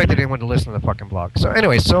 Never expected anyone to listen to the fucking blog. So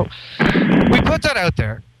anyway, so we put that out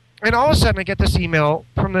there, and all of a sudden I get this email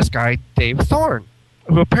from this guy Dave Thorne,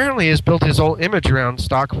 who apparently has built his whole image around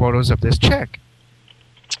stock photos of this chick.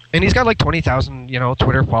 And he's got like 20,000,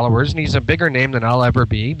 Twitter followers, and he's a bigger name than I'll ever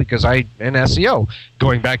be because I'm an SEO.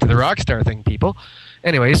 Going back to the Rockstar thing, people.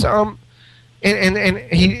 Anyways, and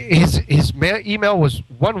his email was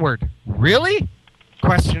one word, really? ?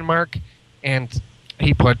 And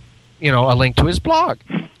he put, a link to his blog.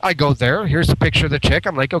 I go there. Here's a picture of the chick.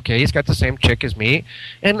 I'm like, okay, he's got the same chick as me.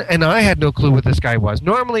 And I had no clue what this guy was.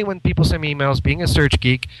 Normally, when people send me emails, being a search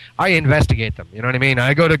geek, I investigate them. You know what I mean?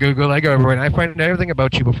 I go to Google, I go everywhere, and I find everything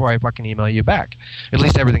about you before I fucking email you back. At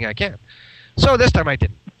least everything I can. So this time I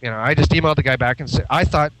didn't. I just emailed the guy back and said, I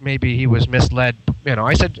thought maybe he was misled.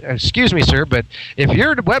 I said, excuse me, sir, but if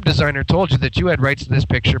your web designer told you that you had rights to this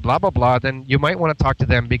picture, blah, blah, blah, then you might want to talk to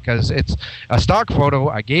them because it's a stock photo.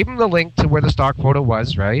 I gave him the link to where the stock photo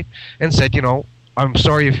was, right? And said, I'm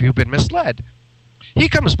sorry if you've been misled. He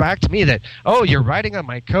comes back to me that, oh, you're riding on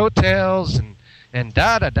my coattails and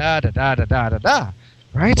da-da-da-da-da-da-da-da.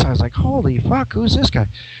 Right? So I was like, holy fuck, who's this guy?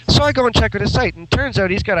 So I go and check out his site, and turns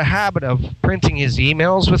out he's got a habit of printing his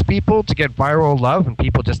emails with people to get viral love, and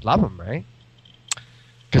people just love him, right?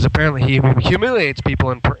 Because apparently he humiliates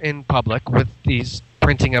people in public with these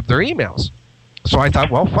printing of their emails. So I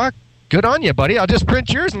thought, well, fuck, good on you, buddy. I'll just print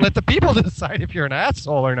yours and let the people decide if you're an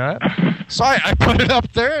asshole or not. So I put it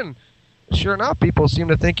up there, and sure enough, people seem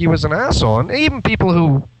to think he was an asshole. And even people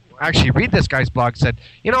who actually read this guy's blog said,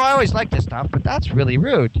 I always like this stuff, but that's really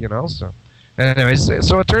rude, So, anyways,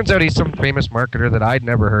 so it turns out he's some famous marketer that I'd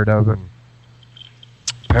never heard of, and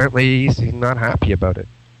apparently he's not happy about it.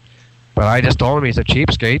 But I just told him he's a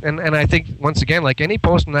cheapskate, and I think, once again, like any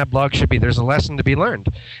post on that blog should be, there's a lesson to be learned.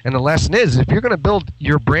 And the lesson is, if you're going to build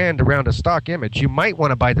your brand around a stock image, you might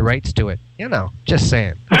want to buy the rights to it. Just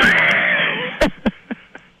saying.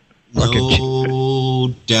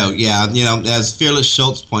 No doubt, yeah. As Fearless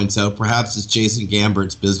Schultz points out, perhaps it's Jason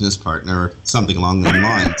Gambert's business partner or something along those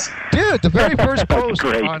lines. Dude, the very first post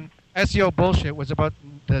on SEO Bullshit was about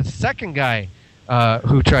the second guy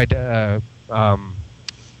who tried to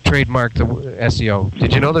trademark the SEO.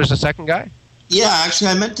 Did you know there's a second guy? Yeah,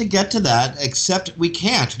 actually, I meant to get to that, except we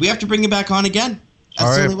can't. We have to bring you back on again.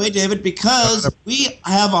 That's the only way, David, because we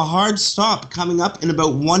have a hard stop coming up in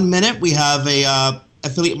about 1 minute. We have a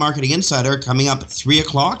Affiliate Marketing Insider coming up at 3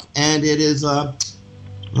 o'clock, and it is it's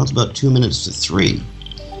about 2 minutes to 3.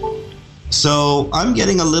 So I'm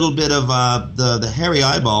getting a little bit of the hairy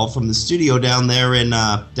eyeball from the studio down there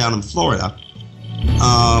down in Florida,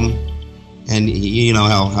 and you know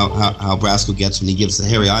how Brasco gets when he gives the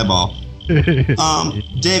hairy eyeball.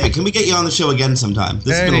 David, can we get you on the show again sometime?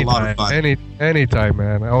 This has been a lot of fun. Anytime,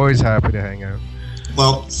 man. Always happy to hang out.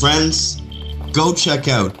 Well, friends, go check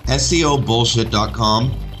out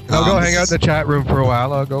SEObullshit.com. I'll go hang out in the chat room for a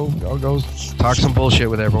while. I'll go talk some bullshit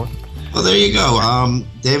with everyone. Well, there you go.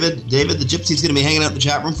 David the Gypsy's going to be hanging out in the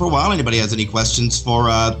chat room for a while. Anybody has any questions for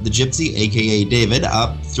the Gypsy, a.k.a. David,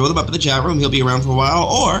 throw them up in the chat room. He'll be around for a while.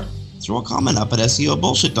 Or throw a comment up at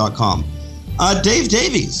SEObullshit.com. Dave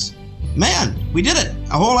Davies, man, we did it.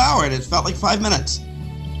 A whole hour, and it felt like 5 minutes.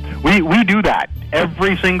 We do that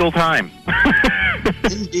every single time.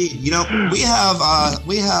 Indeed. You know, we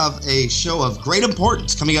have a show of great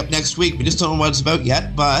importance coming up next week. We just don't know what it's about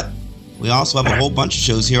yet, but we also have a whole bunch of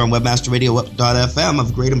shows here on WebmasterRadio.fm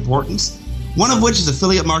of great importance, one of which is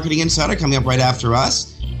Affiliate Marketing Insider coming up right after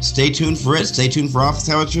us. Stay tuned for it. Stay tuned for Office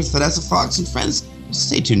Hours with Vanessa Fox and friends.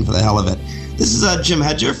 Stay tuned for the hell of it. This is Jim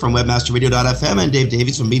Hedger from WebmasterRadio.fm and Dave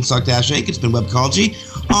Davies from Beanstalk Inc. It's been Webcology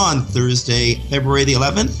on Thursday, February the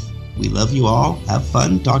 11th. We love you all. Have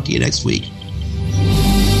fun. Talk to you next week.